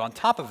 But on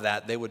top of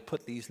that, they would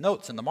put these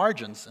notes in the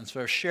margins and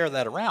sort of share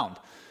that around.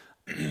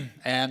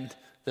 And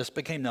this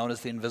became known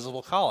as the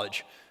invisible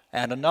college.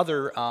 And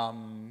another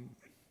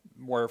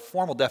more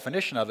formal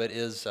definition of it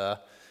is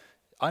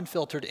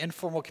unfiltered,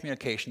 informal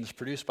communications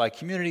produced by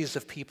communities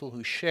of people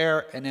who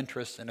share an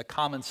interest in a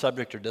common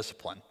subject or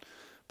discipline.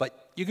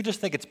 But you can just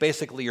think it's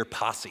basically your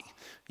posse,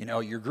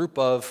 your group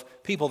of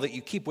people that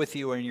you keep with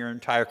you in your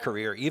entire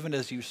career, even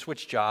as you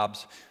switch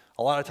jobs.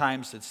 A lot of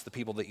times it's the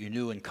people that you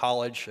knew in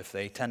college if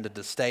they tended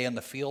to stay in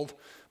the field.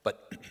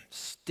 But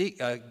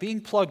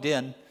being plugged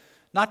in,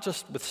 not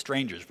just with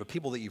strangers, but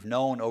people that you've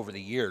known over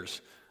the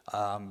years,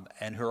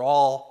 and who are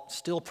all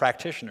still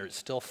practitioners,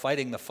 still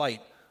fighting the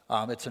fight,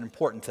 it's an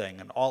important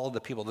thing. And all of the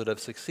people that have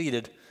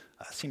succeeded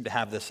seem to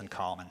have this in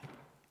common.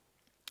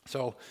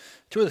 So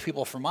two of the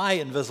people from my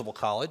invisible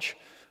college,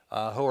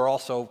 who are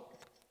also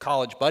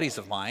college buddies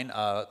of mine,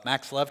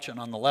 Max Levchin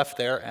on the left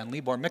there, and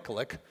Libor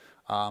Mikulik.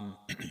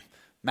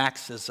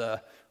 Max is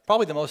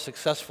probably the most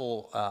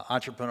successful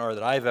entrepreneur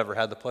that I've ever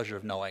had the pleasure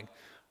of knowing.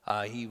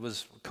 He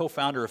was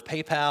co-founder of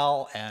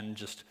PayPal and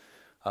just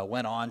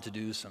went on to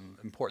do some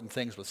important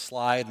things with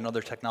Slide and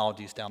other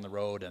technologies down the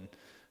road. And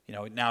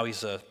now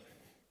he's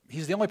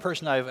the only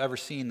person I've ever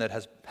seen that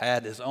has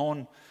had his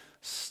own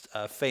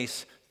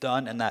face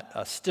done in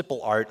that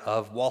stipple art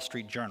of Wall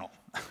Street Journal.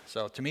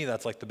 So to me,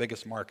 that's like the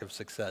biggest mark of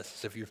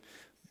success. If you've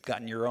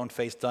gotten your own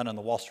face done in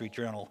the Wall Street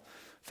Journal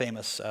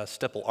famous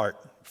stipple art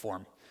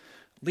form.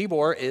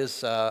 Libor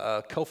is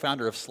a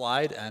co-founder of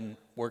Slide and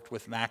worked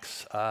with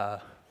Max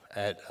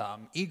at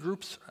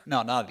eGroups.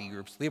 No, not at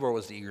eGroups. Libor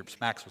was at eGroups.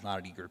 Max was not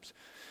at eGroups.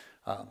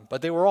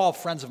 But they were all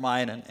friends of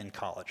mine in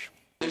college.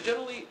 There's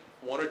generally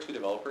one or two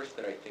developers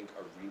that I think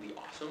are really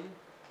awesome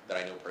that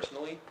I know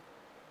personally.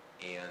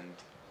 And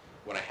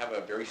when I have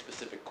a very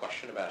specific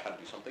question about how to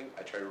do something,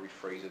 I try to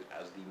rephrase it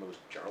as the most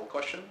general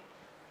question.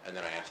 And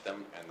then I ask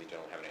them, and they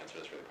generally have an answer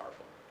that's really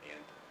powerful.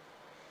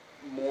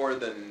 And more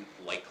than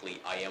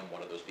likely, I am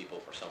one of those people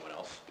for someone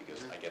else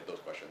because I get those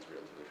questions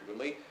relatively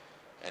frequently.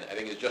 And I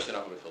think it's just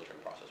enough of a filtering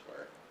process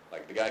where,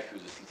 like the guy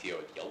who's the CTO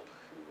at Yelp,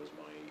 who was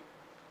my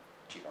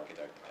chief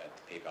architect at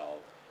PayPal,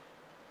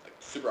 like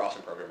super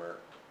awesome programmer,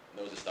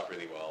 knows his stuff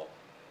really well.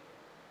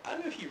 I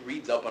don't know if he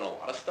reads up on a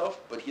lot of stuff,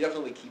 but he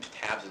definitely keeps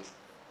tabs and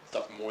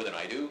stuff more than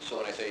I do. So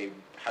when I say,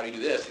 how do you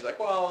do this? He's like,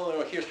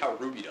 well, here's how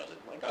Ruby does it.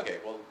 I'm like, okay,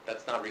 well,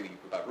 that's not really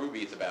about Ruby.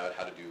 It's about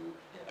how to do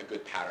a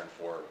good pattern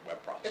for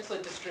web processing. It's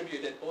a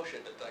distributed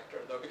bullshit detector,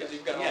 though, because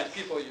you've got all these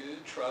people you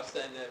trust,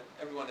 and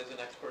everyone is an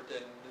expert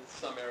in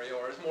some area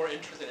or is more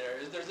interested in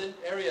areas. There's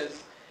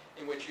areas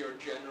in which you're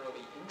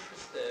generally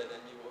interested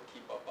and you will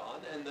keep up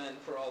on, and then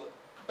for all,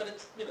 but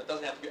it's, it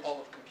doesn't have to be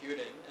all of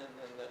computing, and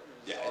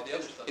then all the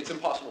other stuff. It's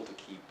impossible to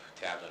keep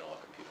tabs on all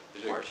of computing.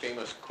 There's a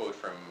famous quote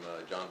from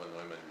John von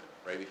Neumann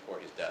right before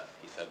his death.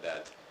 He said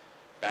that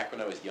back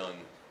when I was young,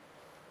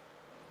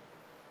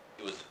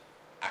 it was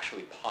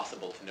actually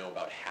possible to know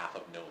about half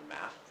of known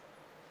math,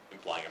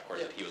 implying, of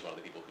course, that he was one of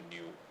the people who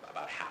knew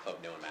about half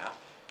of known math.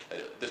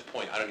 At this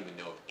point, I don't even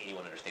know if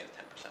anyone understands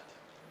 10%.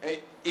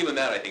 Right? Even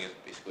that, I think, is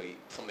basically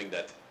something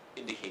that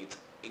indicates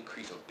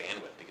increase of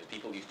bandwidth, because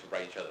people used to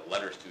write each other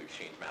letters to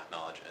exchange math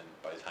knowledge, and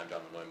by the time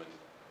John von Neumann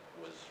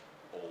was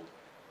old,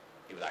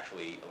 it was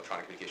actually,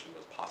 electronic communication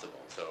was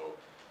possible. So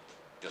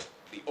just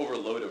the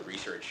overload of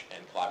research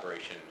and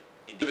collaboration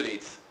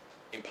intimidates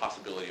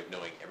impossibility of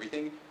knowing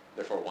everything.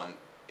 Therefore, one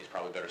is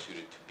probably better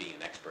suited to being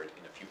an expert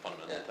in a few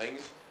fundamental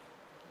things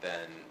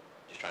than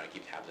just trying to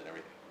keep tabs on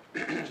everything.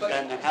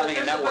 And having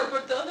a network.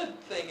 But the other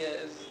thing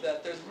is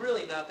that there's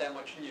really not that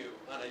much new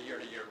on a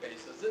year-to-year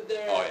basis.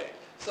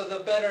 So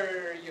the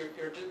better your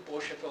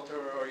bullshit filter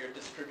or your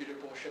distributed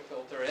bullshit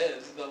filter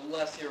is, the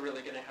less you're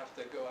really going to have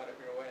to go out of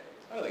your way.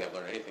 I don't think I've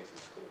learned anything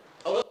since school.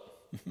 Although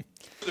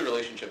the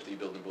relationships that you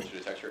build in bullshit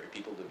detector are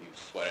people that you've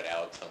sweated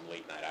out some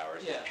late night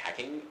hours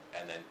hacking,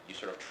 and then you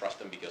sort of trust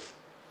them because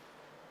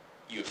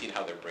you've seen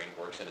how their brain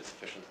works, and it's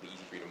sufficiently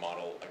easy for you to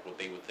model like what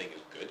they would think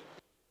is good.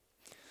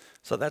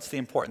 So that's the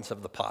importance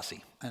of the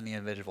posse and the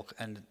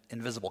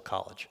invisible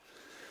college.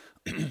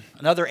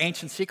 Another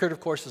ancient secret, of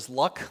course, is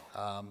luck.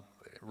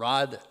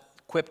 Rod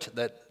quipped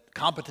that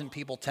competent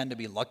people tend to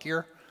be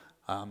luckier.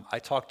 I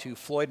talked to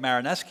Floyd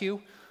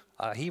Marinescu.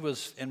 He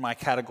was in my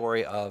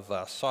category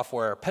of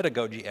software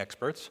pedagogy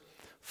experts.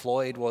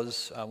 Floyd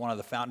was one of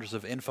the founders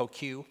of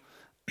InfoQ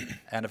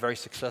and a very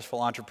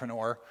successful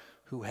entrepreneur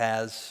who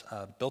has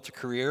built a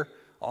career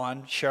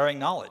on sharing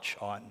knowledge,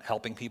 on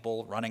helping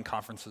people, running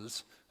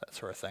conferences, that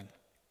sort of thing.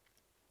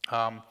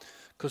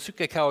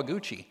 Kosuke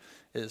Kawaguchi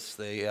is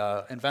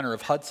the inventor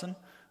of Hudson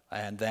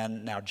and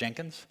then now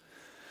Jenkins.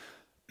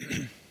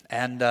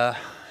 And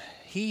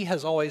he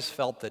has always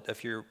felt that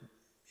if you're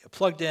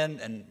plugged in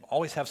and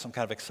always have some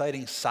kind of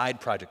exciting side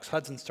projects.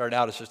 Hudson started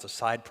out as just a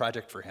side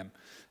project for him.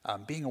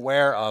 Being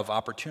aware of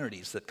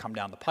opportunities that come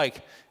down the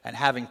pike and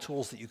having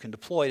tools that you can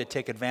deploy to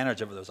take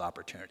advantage of those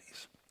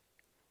opportunities.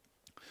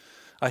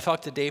 I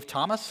talked to Dave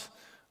Thomas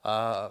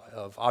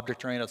of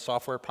Object-Oriented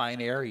Software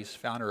Pioneer. He's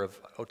founder of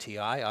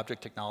OTI,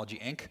 Object Technology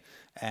Inc.,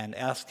 and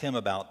asked him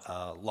about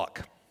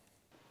luck.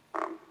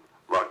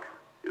 Luck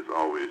is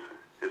always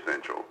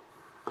essential.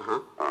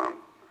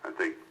 I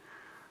think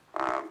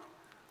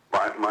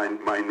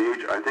my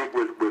nature, I think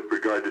with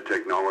regard to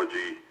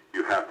technology,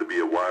 you have to be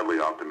a wildly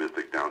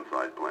optimistic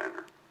downside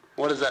planner.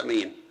 What does that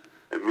mean?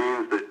 It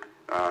means that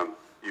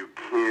you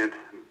can't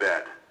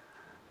bet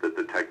that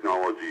the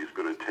technology is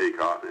going to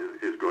take off,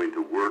 is going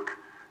to work,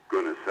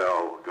 going to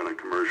sell, going to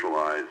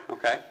commercialize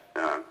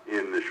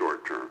in the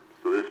short term.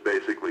 So this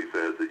basically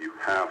says that you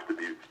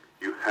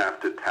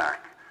have to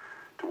tack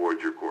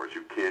towards your course.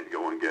 You can't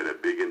go and get a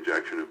big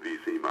injection of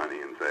VC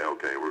money and say,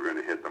 okay, we're going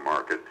to hit the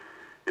market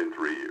in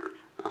 3 years.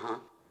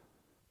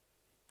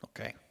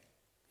 Okay.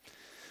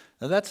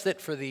 Now that's it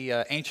for the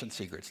ancient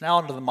secrets. Now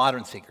onto the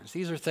modern secrets.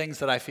 These are things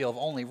that I feel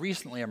have only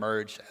recently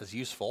emerged as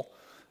useful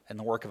in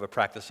the work of a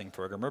practicing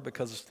programmer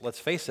because, let's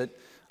face it,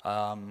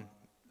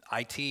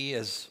 IT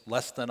is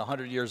less than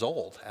 100 years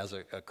old as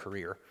a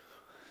career.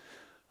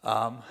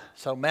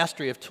 So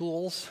mastery of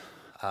tools,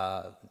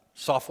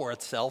 software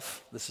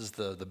itself, this is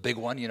the big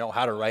one, you know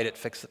how to write it,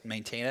 fix it,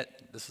 maintain it.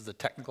 This is the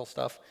technical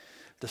stuff.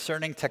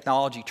 Discerning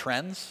technology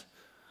trends.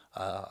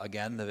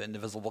 Again, the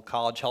Invisible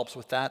College helps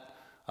with that.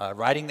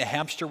 Riding the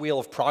hamster wheel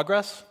of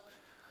progress.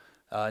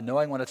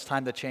 knowing when it's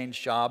time to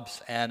change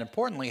jobs, and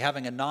importantly,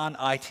 having a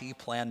non-IT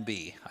plan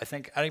B. I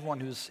think anyone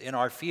who's in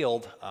our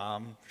field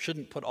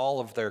shouldn't put all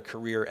of their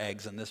career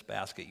eggs in this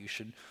basket. You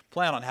should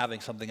plan on having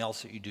something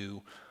else that you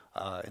do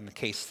in the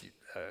case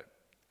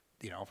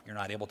you're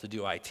not able to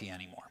do IT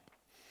anymore.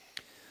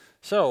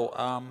 So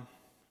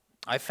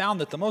I found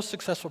that the most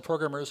successful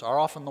programmers are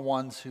often the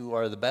ones who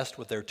are the best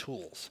with their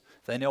tools.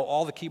 They know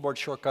all the keyboard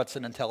shortcuts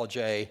in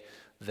IntelliJ.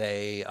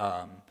 They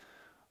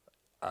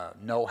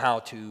know how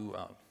to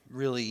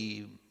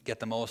really get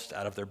the most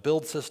out of their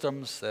build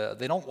systems.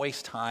 They don't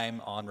waste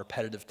time on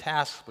repetitive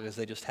tasks because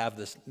they just have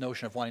this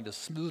notion of wanting to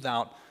smooth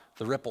out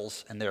the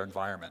ripples in their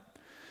environment.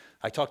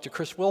 I talked to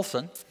Chris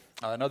Wilson,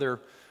 another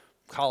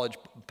college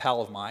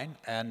pal of mine,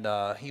 and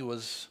he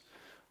was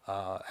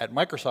at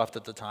Microsoft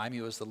at the time.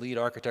 He was the lead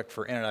architect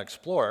for Internet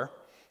Explorer.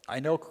 I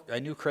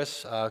knew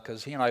Chris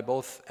because he and I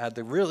both had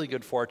the really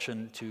good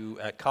fortune to,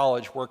 at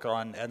college, work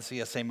on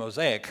NCSA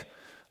Mosaic.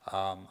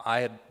 I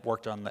had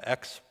worked on the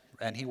X,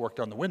 and he worked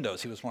on the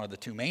Windows. He was one of the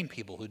two main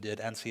people who did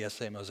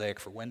NCSA Mosaic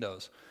for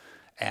Windows.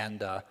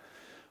 And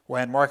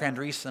when Mark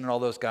Andreessen and all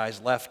those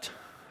guys left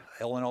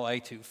Illinois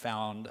to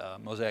found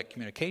Mosaic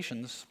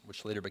Communications,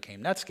 which later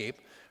became Netscape,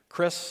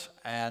 Chris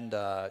and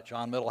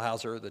John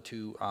Mittelhauser, the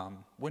two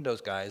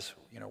Windows guys,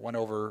 went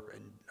over.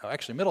 And,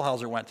 actually,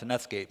 Mittelhauser went to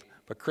Netscape,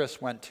 but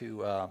Chris went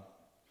to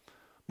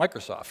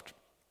Microsoft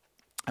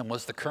and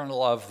was the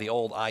colonel of the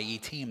old IE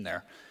team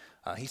there.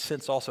 He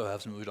since also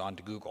has moved on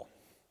to Google.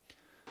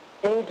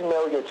 You need to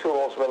know your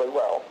tools really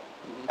well.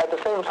 At the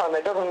same time,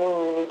 that doesn't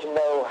mean you need to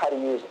know how to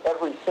use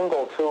every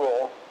single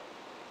tool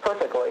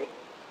perfectly.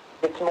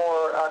 It's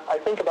more, I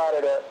think about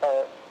it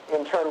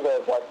in terms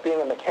of like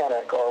being a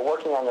mechanic or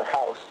working on your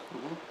house.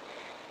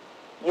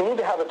 You need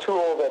to have a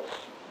tool that's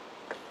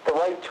the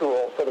right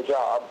tool for the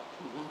job.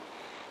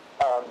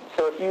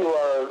 So if you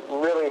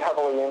are really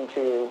heavily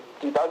into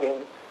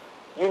debugging,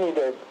 you need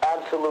to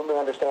absolutely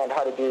understand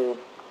how to do,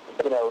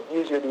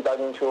 use your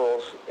debugging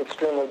tools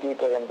extremely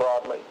deeply and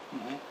broadly.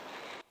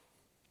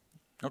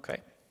 Okay.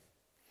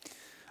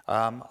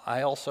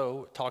 I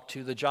also talked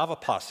to the Java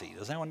Posse.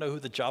 Does anyone know who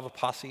the Java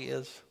Posse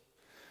is?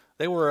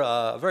 They were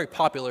a very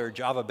popular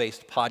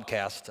Java-based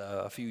podcast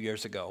a few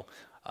years ago,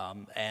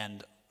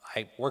 and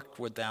I worked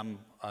with them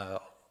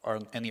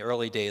in the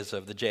early days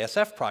of the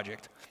JSF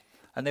project,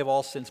 and they've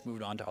all since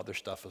moved on to other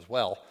stuff as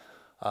well.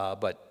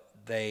 But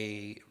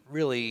they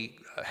really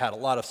had a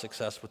lot of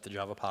success with the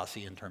Java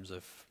Posse in terms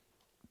of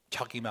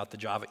talking about the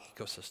Java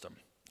ecosystem.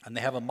 And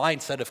they have a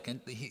mindset of,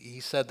 he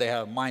said they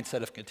have a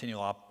mindset of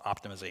continual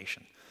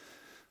optimization.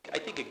 I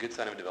think a good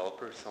sign of a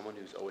developer is someone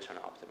who's always trying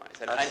to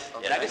optimize. And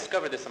I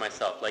discovered this in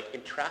myself. Like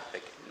in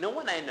traffic, no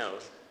one I know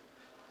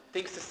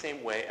thinks the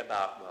same way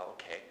about, well,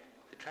 okay,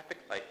 the traffic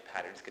light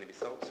pattern is going to be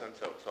so and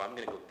so, so I'm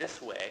going to go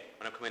this way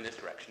when I'm coming in this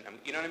direction.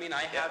 You know what I mean?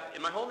 I have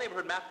in my whole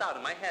neighborhood mapped out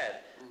in my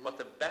head what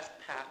the best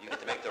path. You get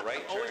to make the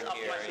right turn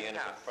here, and you end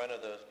up in front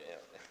of those. Yeah.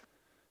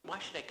 Why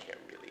should I care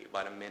really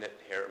about a minute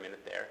here, a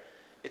minute there?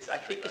 I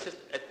think it's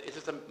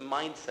just a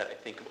mindset. I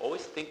think of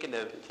always thinking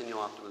of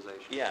continual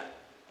optimization. Yeah.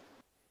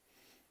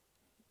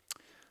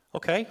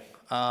 Okay.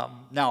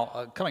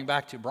 Now coming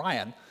back to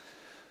Brian,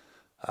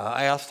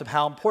 I asked him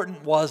how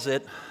important was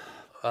it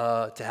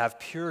to have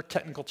pure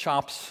technical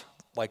chops,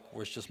 like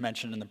was just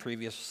mentioned in the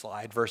previous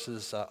slide,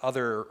 versus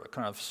other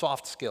kind of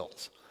soft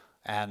skills,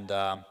 and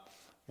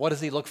what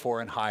does he look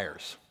for in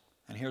hires?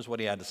 And here's what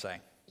he had to say.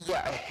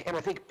 Yeah, and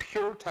I think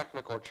pure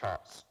technical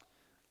chops,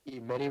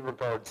 in many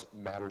regards,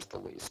 matters the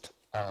least.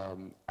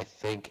 I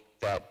think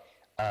that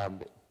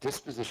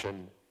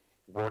disposition,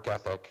 work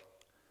ethic,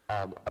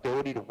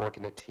 ability to work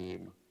in a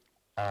team,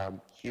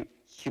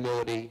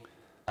 humility,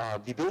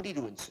 the ability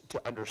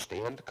to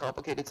understand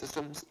complicated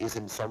systems is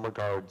in some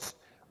regards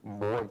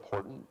more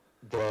important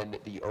than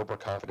the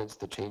overconfidence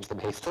to change them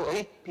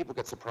hastily. People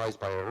get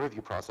surprised by our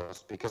interview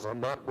process because I'm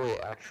not really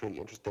actually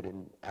interested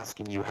in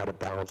asking you how to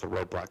balance a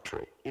red-black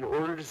tree. In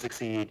order to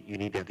succeed, you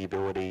need to have the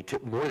ability to,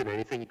 more than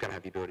anything, you've got to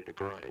have the ability to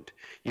grind.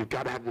 You've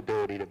got to have the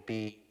ability to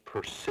be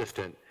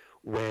persistent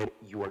when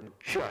you are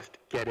just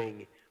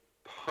getting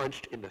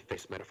punched in the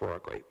face,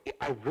 metaphorically.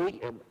 I really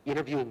am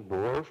interviewing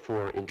more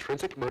for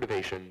intrinsic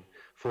motivation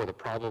for the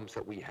problems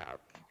that we have.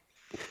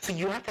 So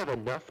you have to have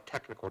enough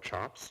technical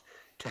chops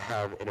to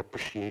have an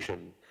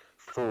appreciation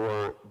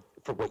for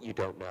what you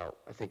don't know,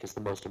 I think is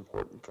the most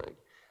important thing.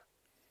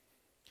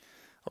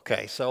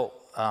 Okay, so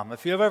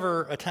if you've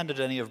ever attended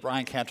any of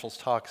Brian Cantrell's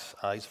talks,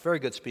 he's a very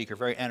good speaker,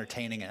 very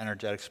entertaining and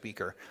energetic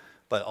speaker,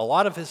 but a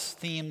lot of his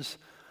themes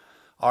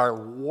are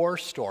war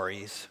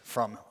stories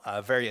from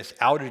various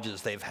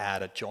outages they've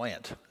had at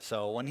Joyent.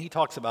 So when he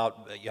talks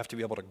about you have to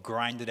be able to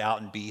grind it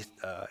out and be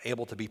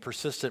able to be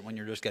persistent when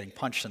you're just getting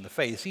punched in the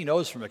face, he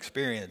knows from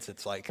experience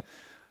it's like,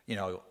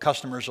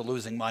 customers are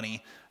losing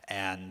money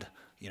and,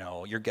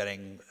 you're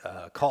getting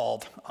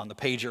called on the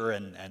pager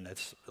and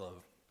it's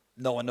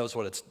no one knows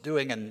what it's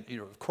doing. And,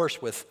 of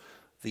course, with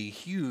the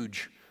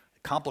huge,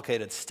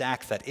 complicated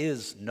stack that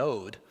is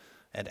Node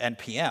and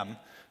NPM,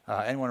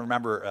 anyone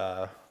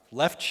remember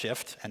Left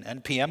Shift and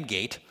NPM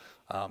Gate?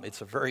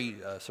 It's a very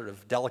sort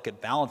of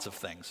delicate balance of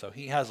things. So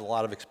he has a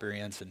lot of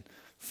experience in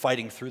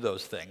fighting through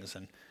those things,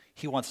 and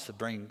he wants to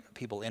bring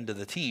people into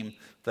the team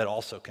that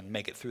also can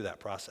make it through that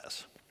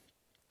process.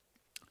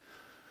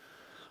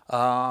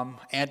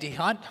 Andy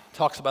Hunt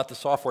talks about the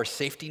software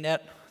safety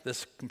net.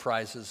 This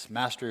comprises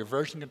mastery of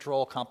version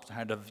control,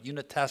 comprehensive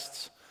unit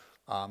tests,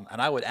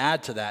 and I would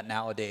add to that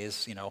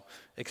nowadays,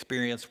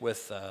 experience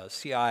with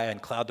CI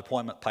and cloud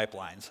deployment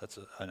pipelines. That's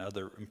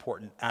another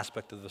important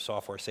aspect of the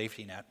software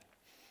safety net.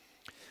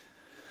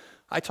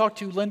 I talked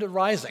to Linda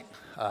Rising.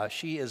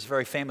 She is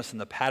very famous in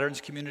the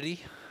patterns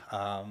community,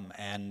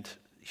 and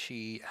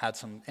she had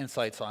some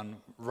insights on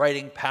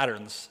writing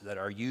patterns that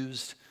are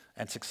used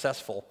and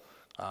successful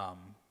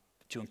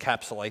to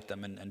encapsulate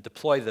them and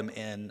deploy them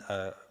in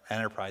an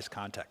enterprise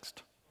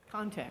context.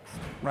 Context,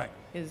 right,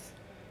 is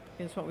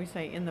what we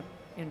say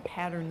in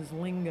patterns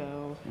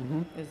lingo.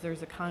 Is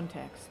there's a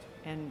context,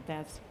 and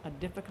that's a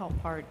difficult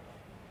part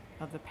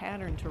of the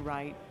pattern to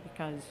write,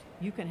 because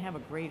you can have a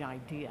great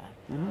idea,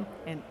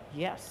 and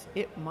yes,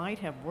 it might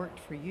have worked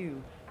for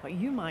you, but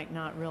you might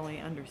not really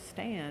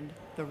understand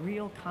the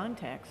real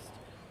context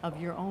of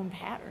your own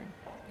pattern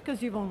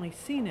because you've only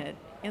seen it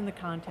in the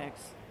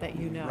context that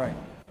you know. Right.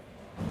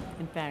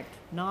 In fact,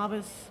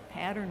 novice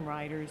pattern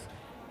writers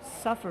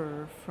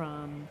suffer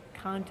from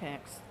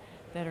contexts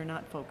that are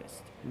not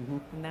focused.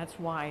 And that's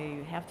why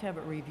you have to have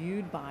it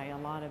reviewed by a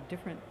lot of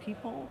different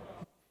people.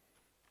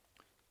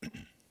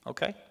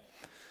 Okay.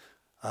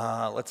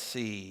 Let's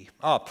see.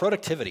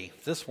 Productivity.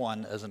 This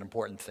one is an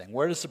important thing.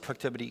 Where does the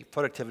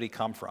productivity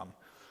come from?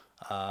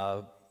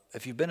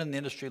 If you've been in the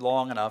industry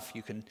long enough,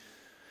 you can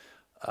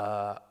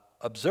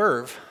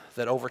observe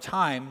that over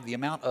time, the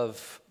amount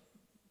of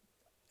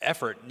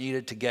effort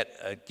needed to get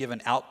a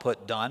given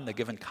output done, a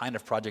given kind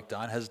of project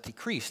done, has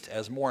decreased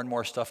as more and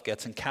more stuff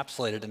gets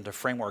encapsulated into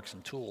frameworks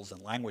and tools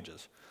and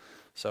languages.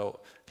 So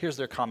here's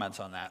their comments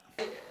on that.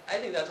 I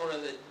think that's one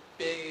of the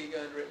big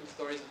unwritten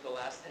stories of the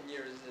last 10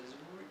 years is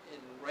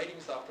in writing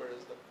software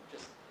is the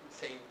just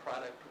insane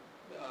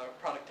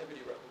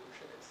productivity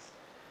revolution. It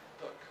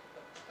took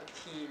a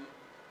team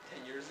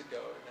 10 years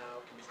ago, now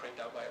can be cranked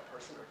out by a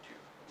person or two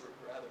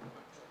rather quickly.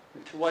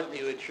 To what do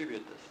you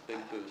attribute this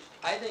big boost?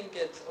 I think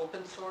it's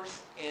open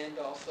source and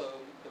also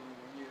the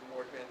new,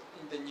 more advanced,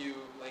 the new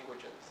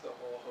languages, the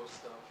whole host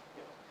of,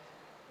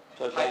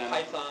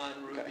 Python,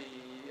 Ruby,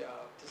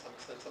 to some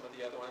extent some of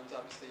the other ones.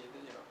 Obviously,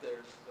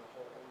 there's the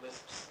whole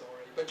Lisp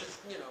story, but just,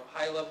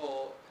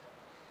 high-level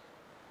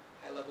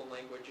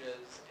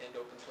languages and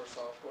open source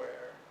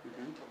software to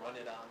run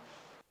it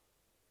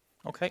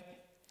on. Okay.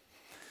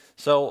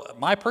 So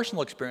my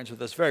personal experience with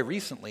this very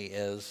recently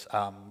is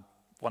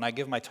when I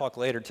give my talk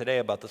later today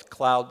about this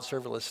cloud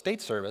serverless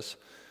state service,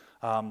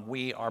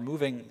 we are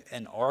moving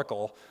in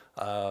Oracle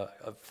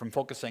from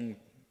focusing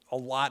a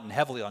lot and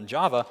heavily on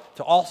Java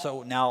to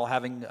also now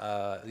having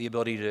the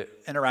ability to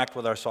interact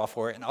with our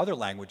software in other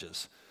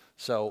languages.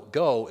 So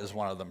Go is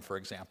one of them, for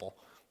example.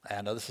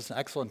 And this is an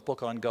excellent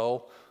book on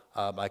Go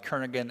by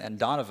Kernighan and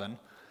Donovan.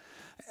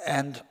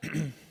 And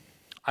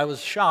I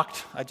was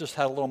shocked. I just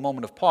had a little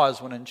moment of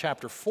pause when in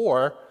chapter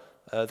 4,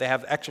 they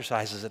have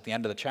exercises at the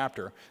end of the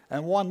chapter.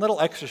 And one little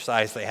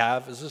exercise they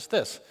have is just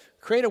this.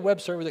 Create a web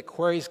server that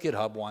queries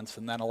GitHub once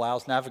and then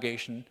allows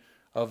navigation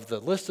of the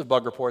list of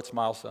bug reports,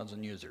 milestones,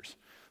 and users.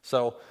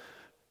 So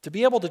to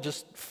be able to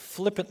just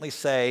flippantly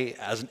say,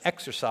 as an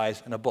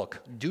exercise in a book,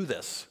 do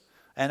this,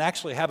 and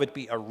actually have it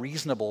be a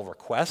reasonable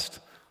request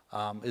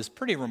is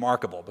pretty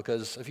remarkable,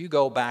 because if you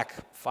go back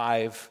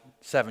 5,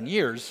 7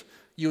 years,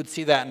 you would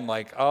see that and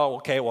like, oh,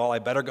 okay, well, I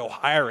better go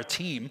hire a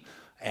team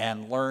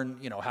and learn,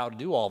 how to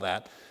do all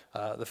that.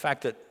 The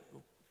fact that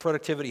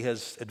productivity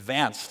has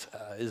advanced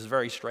is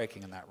very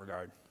striking in that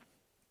regard.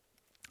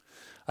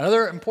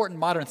 Another important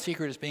modern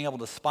secret is being able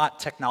to spot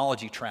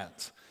technology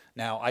trends.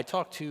 Now, I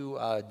talked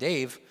to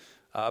Dave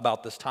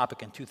about this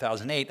topic in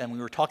 2008, and we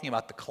were talking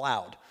about the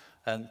cloud.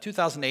 And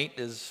 2008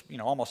 is,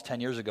 almost 10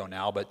 years ago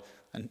now, but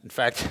in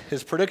fact,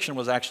 his prediction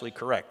was actually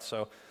correct.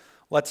 So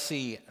let's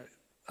see,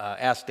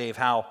 ask Dave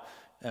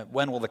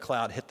when will the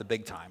cloud hit the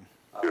big time?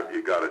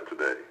 You got it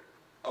today.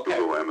 Okay.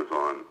 Google,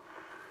 Amazon,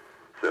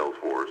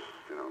 Salesforce,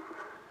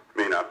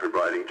 may not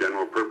providing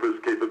general purpose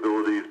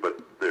capabilities, but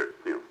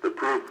the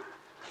proof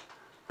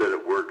that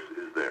it works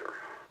is there.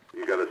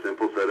 You got a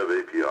simple set of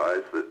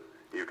APIs that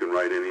you can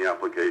write any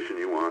application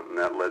you want, and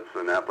that lets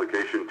an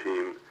application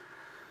team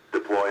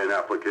deploy an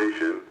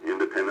application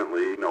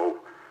independently. No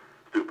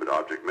stupid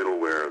object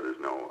middleware, there's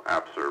no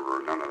app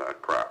server, none of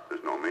that crap.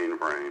 There's no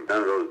mainframe.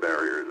 None of those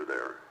barriers are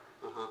there.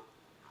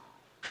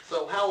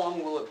 So how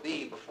long will it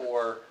be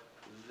before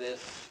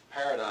this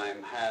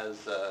paradigm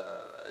has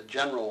a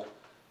general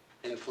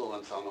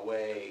influence on the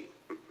way?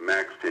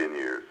 Max 10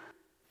 years.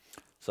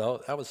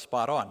 So that was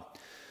spot on.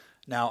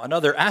 Now,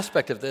 another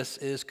aspect of this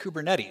is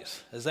Kubernetes.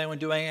 Is anyone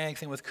doing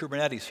anything with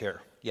Kubernetes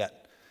here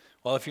yet?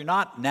 Well, if you're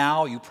not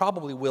now, you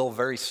probably will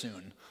very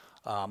soon.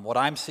 What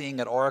I'm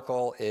seeing at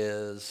Oracle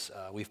is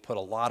we've put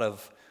a lot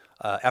of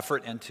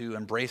effort into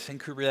embracing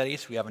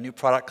Kubernetes. We have a new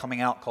product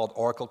coming out called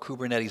Oracle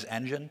Kubernetes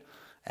Engine,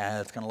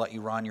 and it's going to let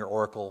you run your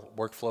Oracle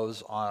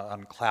workflows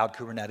on cloud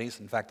Kubernetes.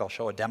 In fact, I'll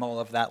show a demo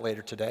of that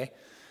later today.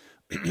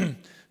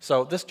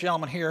 So this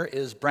gentleman here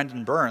is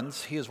Brendan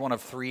Burns. He is one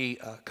of 3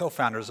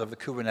 co-founders of the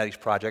Kubernetes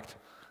project.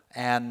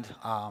 And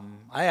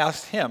I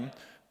asked him,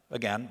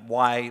 again,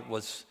 what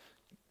was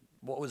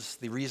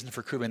the reason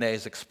for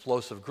Kubernetes'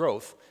 explosive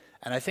growth?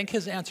 And I think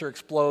his answer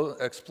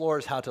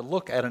explores how to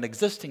look at an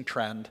existing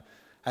trend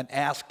and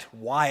asked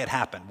why it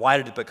happened. Why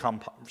did it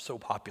become so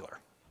popular?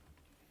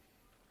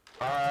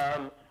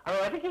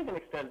 I think you can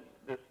extend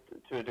this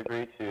to a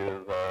degree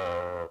to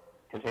the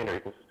container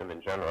ecosystem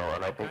in general,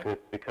 and I think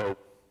it's because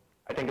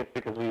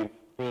we've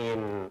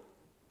seen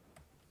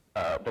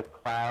the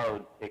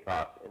cloud take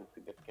off in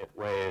significant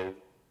ways,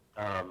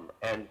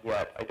 and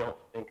yet I don't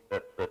think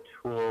that the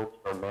tools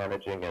for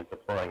managing and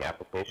deploying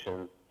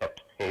applications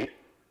kept pace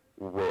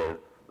with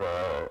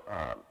the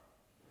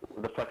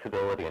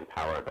flexibility and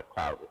power that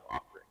cloud was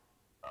offering.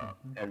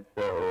 And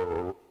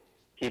so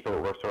people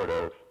were sort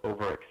of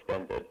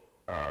overextended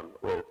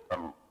with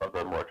some of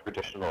the more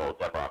traditional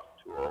DevOps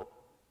tools.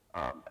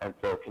 And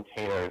so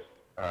containers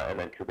and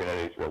then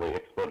Kubernetes really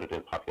exploded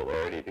in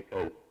popularity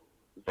because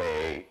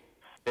they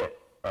fit,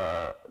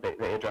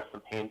 they address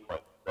some pain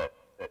points that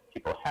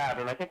people had.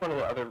 And I think one of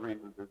the other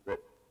reasons is that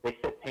they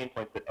fit pain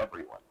points that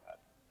everyone had,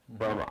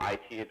 from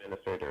IT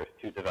administrators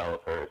to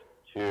developers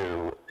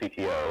to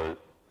CTOs.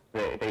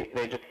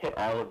 They just hit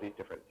all of these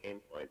different pain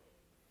points.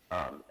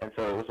 And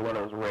so it was one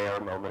of those rare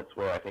moments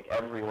where I think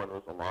everyone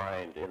was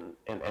aligned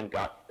and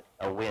got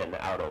a win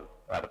out of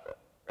it,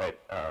 right?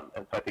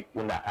 And so I think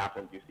when that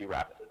happens, you see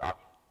rapid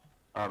adoption.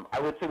 I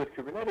would say with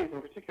Kubernetes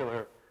in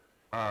particular,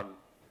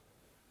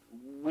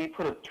 we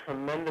put a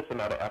tremendous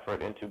amount of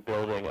effort into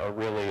building a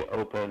really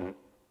open,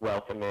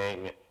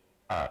 welcoming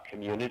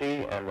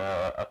community, and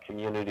a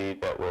community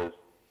that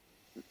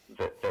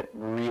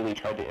really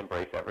tried to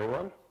embrace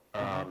everyone.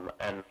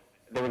 And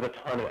there was a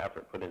ton of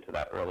effort put into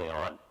that early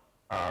on,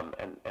 and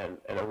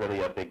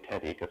a big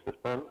tent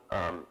ecosystem.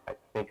 I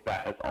think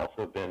that has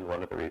also been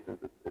one of the reasons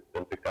it's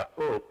been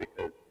successful, is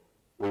because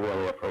we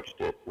really approached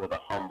it with a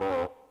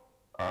humble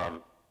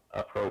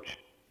approach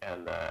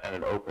and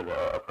an open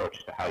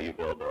approach to how you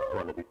build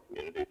one of these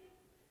communities.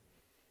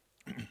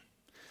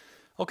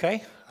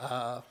 Okay.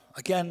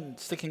 Again,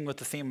 sticking with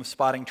the theme of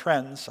spotting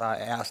trends, I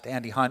asked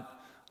Andy Hunt,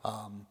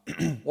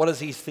 what does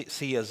he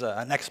see as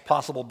a next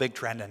possible big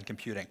trend in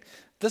computing?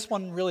 This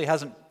one really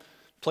hasn't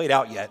played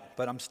out yet,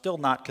 but I'm still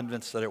not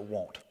convinced that it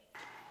won't.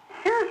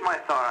 Here's my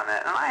thought on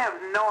that, and I have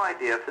no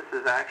idea if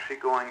this is actually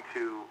going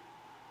to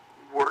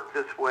work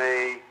this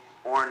way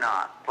or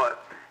not,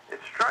 but it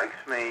strikes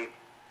me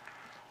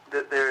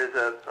that there is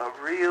a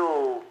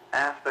real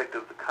aspect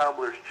of the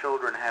cobbler's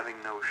children having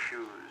no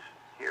shoes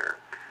here.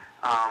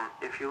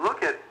 If you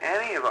look at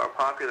any of our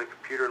popular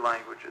computer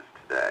languages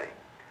today,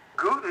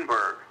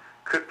 Gutenberg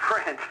could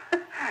print,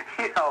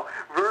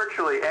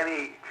 virtually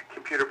any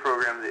computer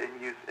program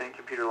in use, any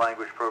computer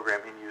language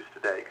program in use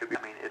today could be.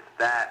 I mean, it's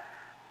that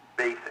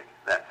basic,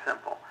 that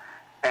simple.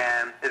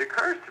 And it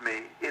occurs to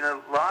me, in a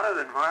lot of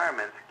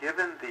environments,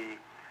 given the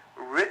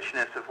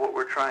richness of what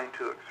we're trying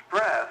to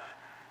express,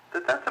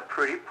 that's a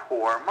pretty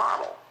poor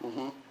model.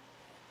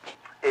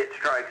 It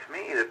strikes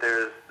me that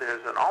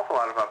there's an awful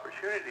lot of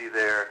opportunity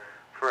there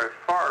for a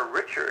far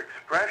richer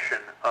expression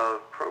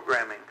of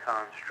programming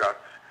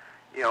constructs,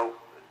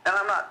 and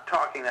I'm not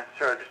talking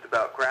necessarily just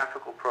about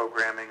graphical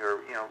programming or,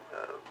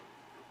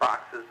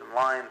 boxes and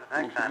lines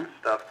and that kind of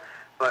stuff,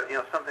 but,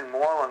 something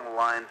more along the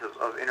lines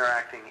of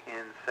interacting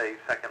in, say,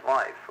 Second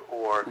Life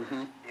or,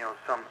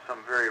 some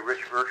very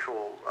rich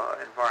virtual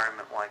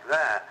environment like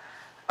that,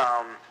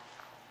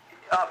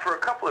 for a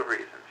couple of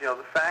reasons. The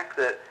fact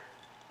that,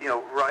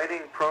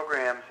 writing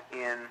programs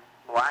in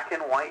black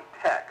and white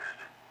text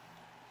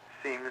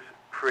seems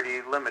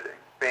pretty limiting,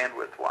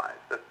 bandwidth-wise.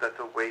 That's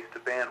a waste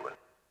of bandwidth.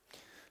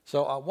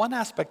 So one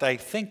aspect I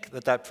think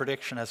that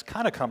prediction has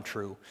kind of come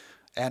true,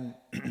 and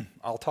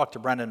I'll talk to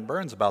Brendan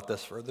Burns about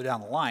this further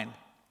down the line,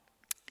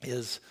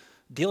 is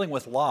dealing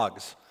with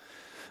logs.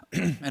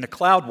 In a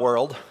cloud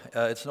world,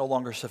 it's no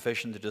longer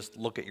sufficient to just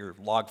look at your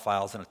log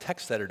files in a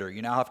text editor.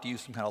 You now have to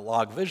use some kind of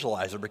log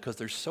visualizer because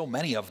there's so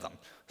many of them,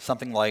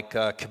 something like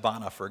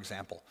Kibana, for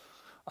example.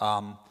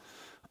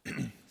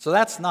 So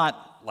that's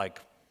not like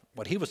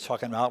what he was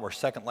talking about, or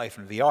Second Life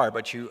in VR,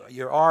 but you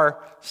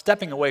are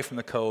stepping away from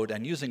the code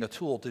and using a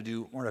tool to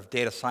do more of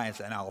data science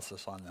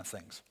analysis on the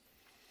things.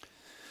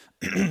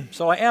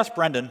 So I asked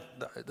Brendan,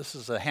 this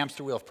is a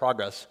hamster wheel of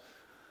progress,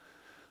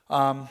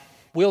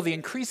 will the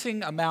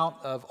increasing amount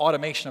of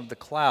automation of the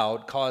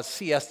cloud cause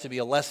CS to be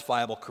a less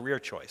viable career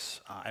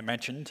choice? I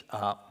mentioned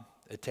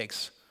it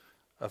takes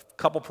a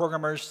couple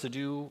programmers to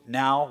do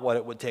now what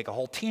it would take a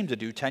whole team to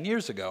do 10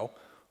 years ago,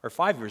 or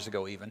 5 years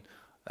ago even.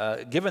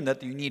 Given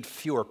that you need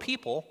fewer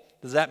people,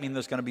 does that mean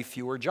there's going to be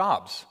fewer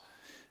jobs?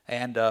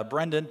 And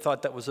Brendan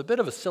thought that was a bit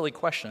of a silly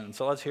question,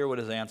 so let's hear what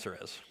his answer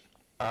is.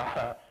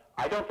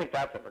 I don't think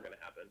that's ever going to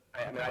happen.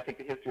 I think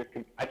the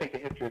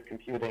history of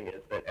computing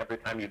is that every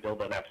time you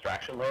build an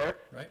abstraction layer,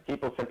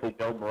 people simply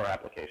build more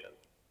applications.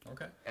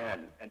 Okay.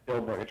 And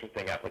build more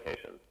interesting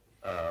applications.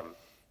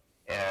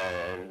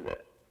 And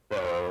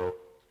so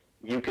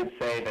you could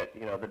say that,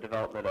 the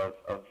development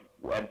of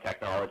web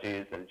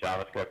technologies and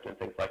JavaScript and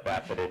things like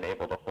that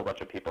enabled a whole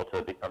bunch of people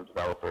to become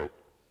developers.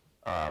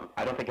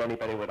 I don't think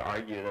anybody would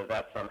argue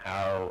that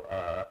somehow,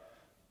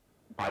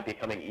 by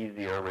becoming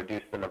easier,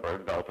 reduced the number of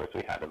developers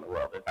we had in the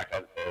world. In fact,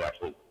 I'd say it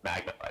actually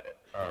magnified it.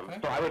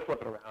 So I would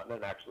flip it around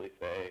and actually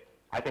say,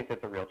 I think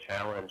that the real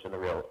challenge and the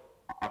real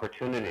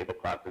opportunity the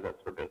cloud presents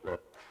for business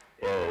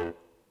is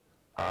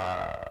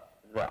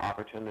the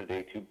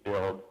opportunity to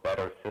build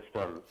better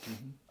systems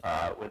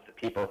with the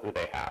people who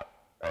they have.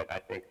 Right? I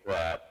think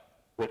that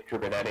with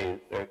Kubernetes,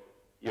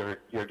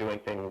 you're doing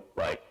things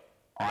like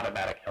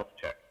automatic health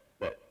checks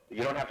that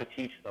you don't have to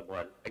teach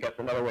someone. I guess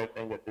another way of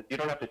saying this is you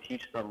don't have to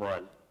teach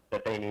someone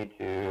that they need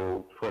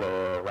to put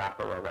a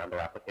wrapper around their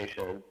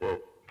application to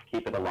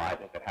keep it alive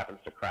if it happens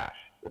to crash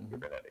with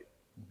Kubernetes.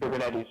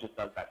 Kubernetes just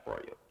does that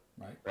for you.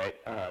 Right?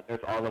 There's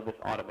all of this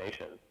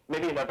automation.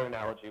 Maybe another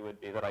analogy would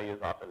be that I use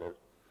often is,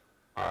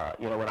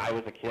 when I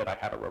was a kid, I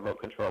had a remote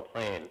control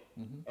plane,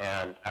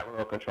 and that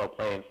remote control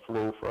plane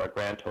flew for a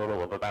grand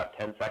total of about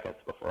 10 seconds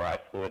before I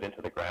flew it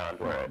into the ground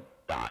where it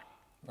died.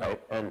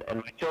 Right? And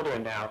my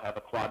children now have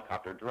a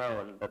quadcopter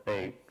drone that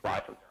they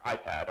fly from their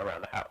iPad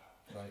around the house.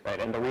 Right?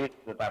 And the reason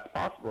that that's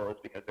possible is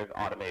because there's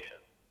automation.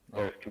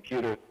 There's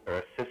computers that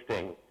are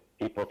assisting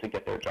people to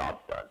get their jobs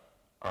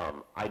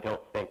done. I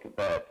don't think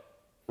that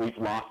we've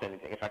lost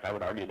anything. In fact, I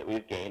would argue that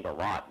we've gained a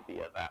lot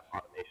via that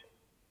automation,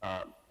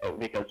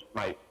 because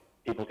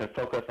people can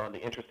focus on the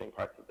interesting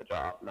parts of the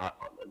job, not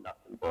on the nuts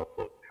and bolts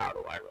of how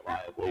do I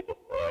reliably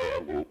deploy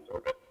a new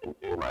service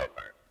into my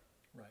environment.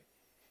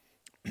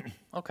 Right.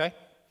 Okay.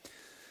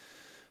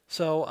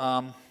 So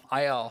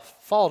I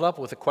followed up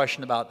with a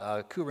question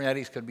about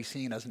Kubernetes could be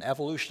seen as an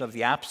evolution of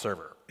the app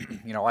server.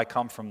 I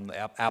come from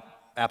the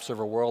app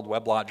server world,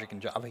 WebLogic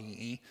and Java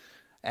EE,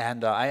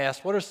 and I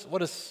asked, what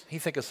does he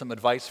think of some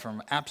advice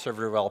from app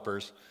server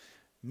developers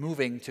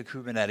moving to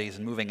Kubernetes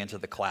and moving into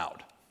the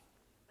cloud?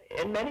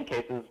 In many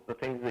cases, the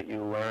things that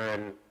you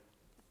learn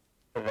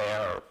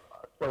there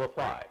still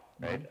apply,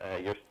 right?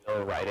 You're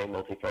still writing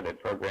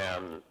multi-threaded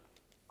programs.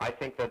 I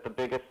think that the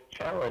biggest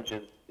challenge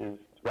is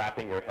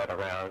wrapping your head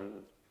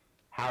around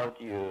how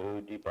do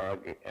you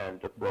debug and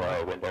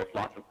deploy when there's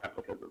lots of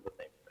replicas of the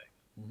same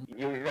thing.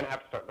 You're going to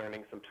have to start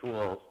learning some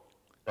tools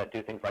that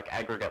do things like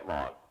aggregate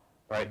logs,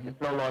 right? It's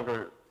no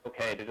longer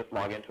okay to just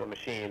log into a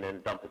machine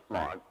and dump its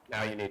logs.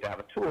 Now you need to have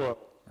a tool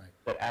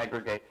that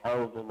aggregates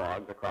all of the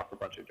logs across a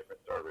bunch of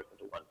different servers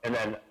into one. And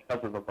then,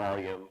 because of the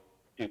volume,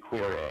 do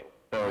querying.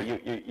 So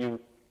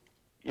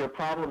your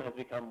problem has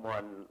become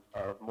one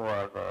of more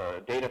of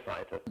a data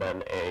scientist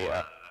than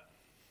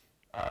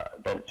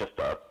just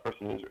a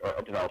person who's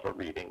a developer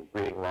reading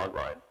log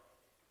lines.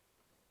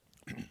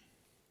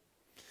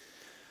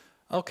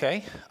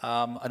 Okay.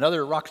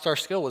 Another rockstar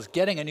skill was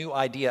getting a new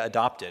idea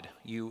adopted.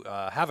 You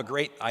have a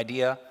great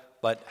idea,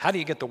 but how do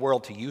you get the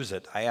world to use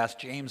it? I asked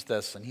James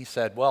this, and he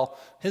said, well,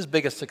 his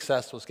biggest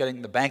success was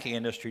getting the banking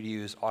industry to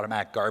use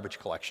automatic garbage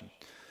collection.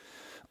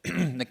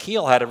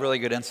 Nikhil had a really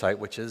good insight,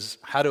 which is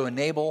how to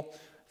enable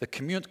the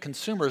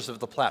consumers of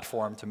the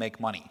platform to make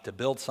money, to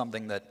build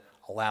something that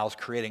allows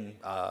creating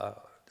the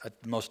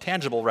most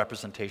tangible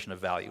representation of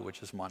value,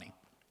 which is money.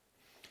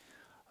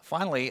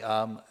 Finally,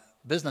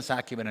 business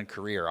acumen and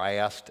career. I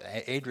asked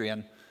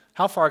Adrian,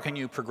 how far can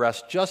you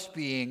progress just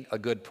being a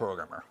good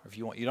programmer? If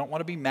you don't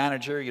want to be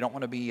manager, you don't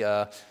want to be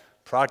a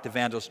product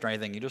evangelist or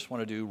anything, you just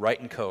want to do write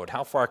and code.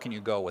 How far can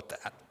you go with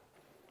that?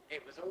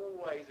 It was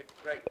always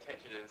a great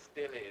tension, and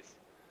still is.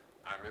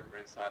 I remember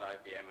inside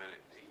IBM, and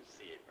you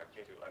see it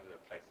replicated all over the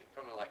place. It's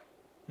kind of like,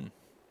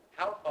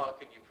 how far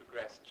can you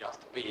progress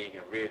just being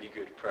a really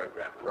good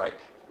programmer? Right.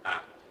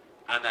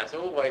 And that's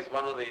always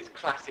one of these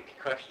classic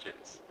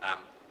questions.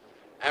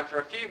 And for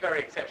a few very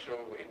exceptional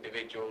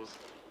individuals,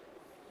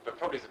 but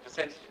probably as a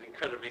percentage an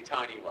incredibly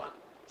tiny one,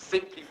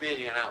 simply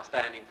being an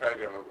outstanding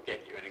programmer will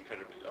get you an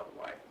incredibly long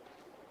way.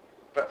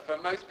 But for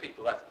most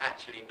people, that's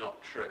actually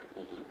not true.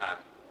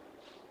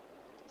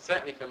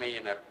 Certainly for me,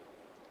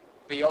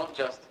 beyond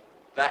just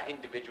that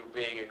individual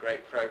being a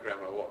great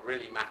programmer, what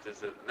really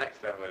matters at the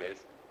next level is,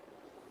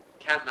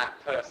 can that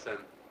person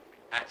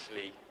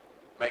actually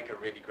make a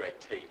really great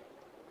team?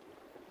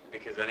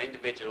 Because an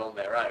individual on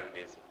their own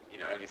is,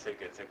 only so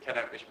good. So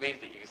which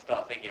means that you can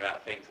start thinking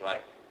about things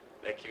like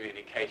their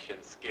communication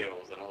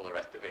skills and all the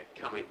rest of it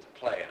come into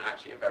play and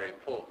actually are very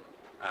important.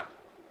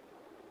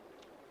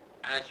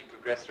 As you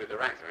progress through the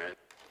ranks,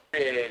 I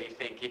really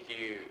think if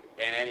you,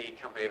 in any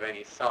company of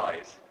any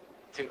size,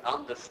 to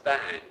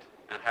understand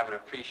and have an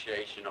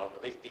appreciation of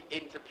at least the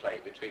interplay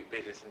between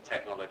business and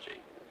technology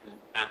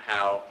and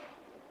how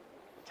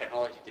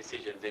technology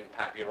decisions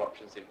impact your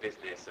options in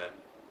business and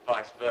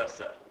vice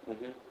versa.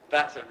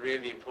 That's a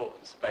really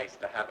important space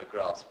to have a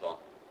grasp on.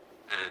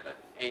 And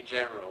in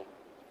general,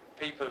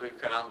 people who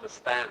can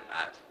understand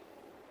that,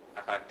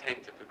 I find,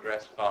 tend to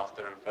progress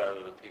faster and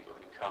further than people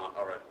who can't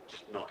or are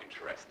just not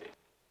interested.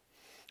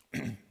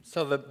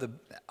 So the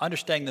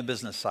understanding the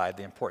business side,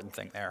 the important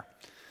thing there.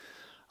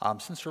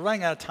 Since we're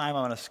running out of time,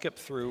 I'm going to skip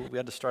through. We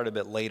had to start a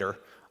bit later.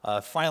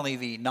 Finally,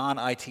 the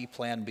non-IT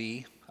Plan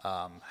B.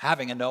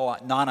 Having a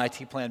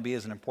non-IT Plan B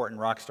is an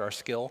important Rockstar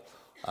skill.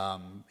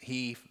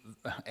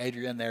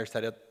 Adrian there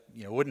said it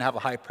wouldn't have a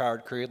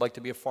high-powered career. He'd like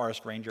to be a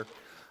forest ranger.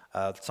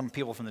 Some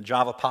people from the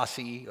Java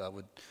posse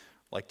would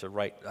like to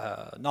write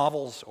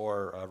novels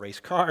or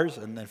race cars,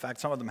 and in fact,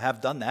 some of them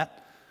have done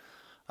that.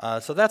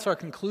 So that's our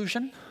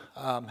conclusion,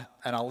 and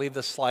I'll leave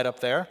this slide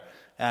up there.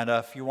 And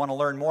if you want to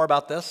learn more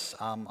about this,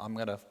 I'm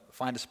going to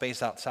find a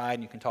space outside,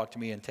 and you can talk to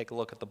me and take a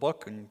look at the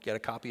book and get a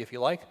copy if you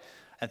like.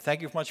 And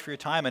thank you much for your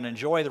time, and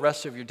enjoy the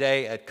rest of your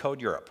day at Code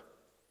Europe.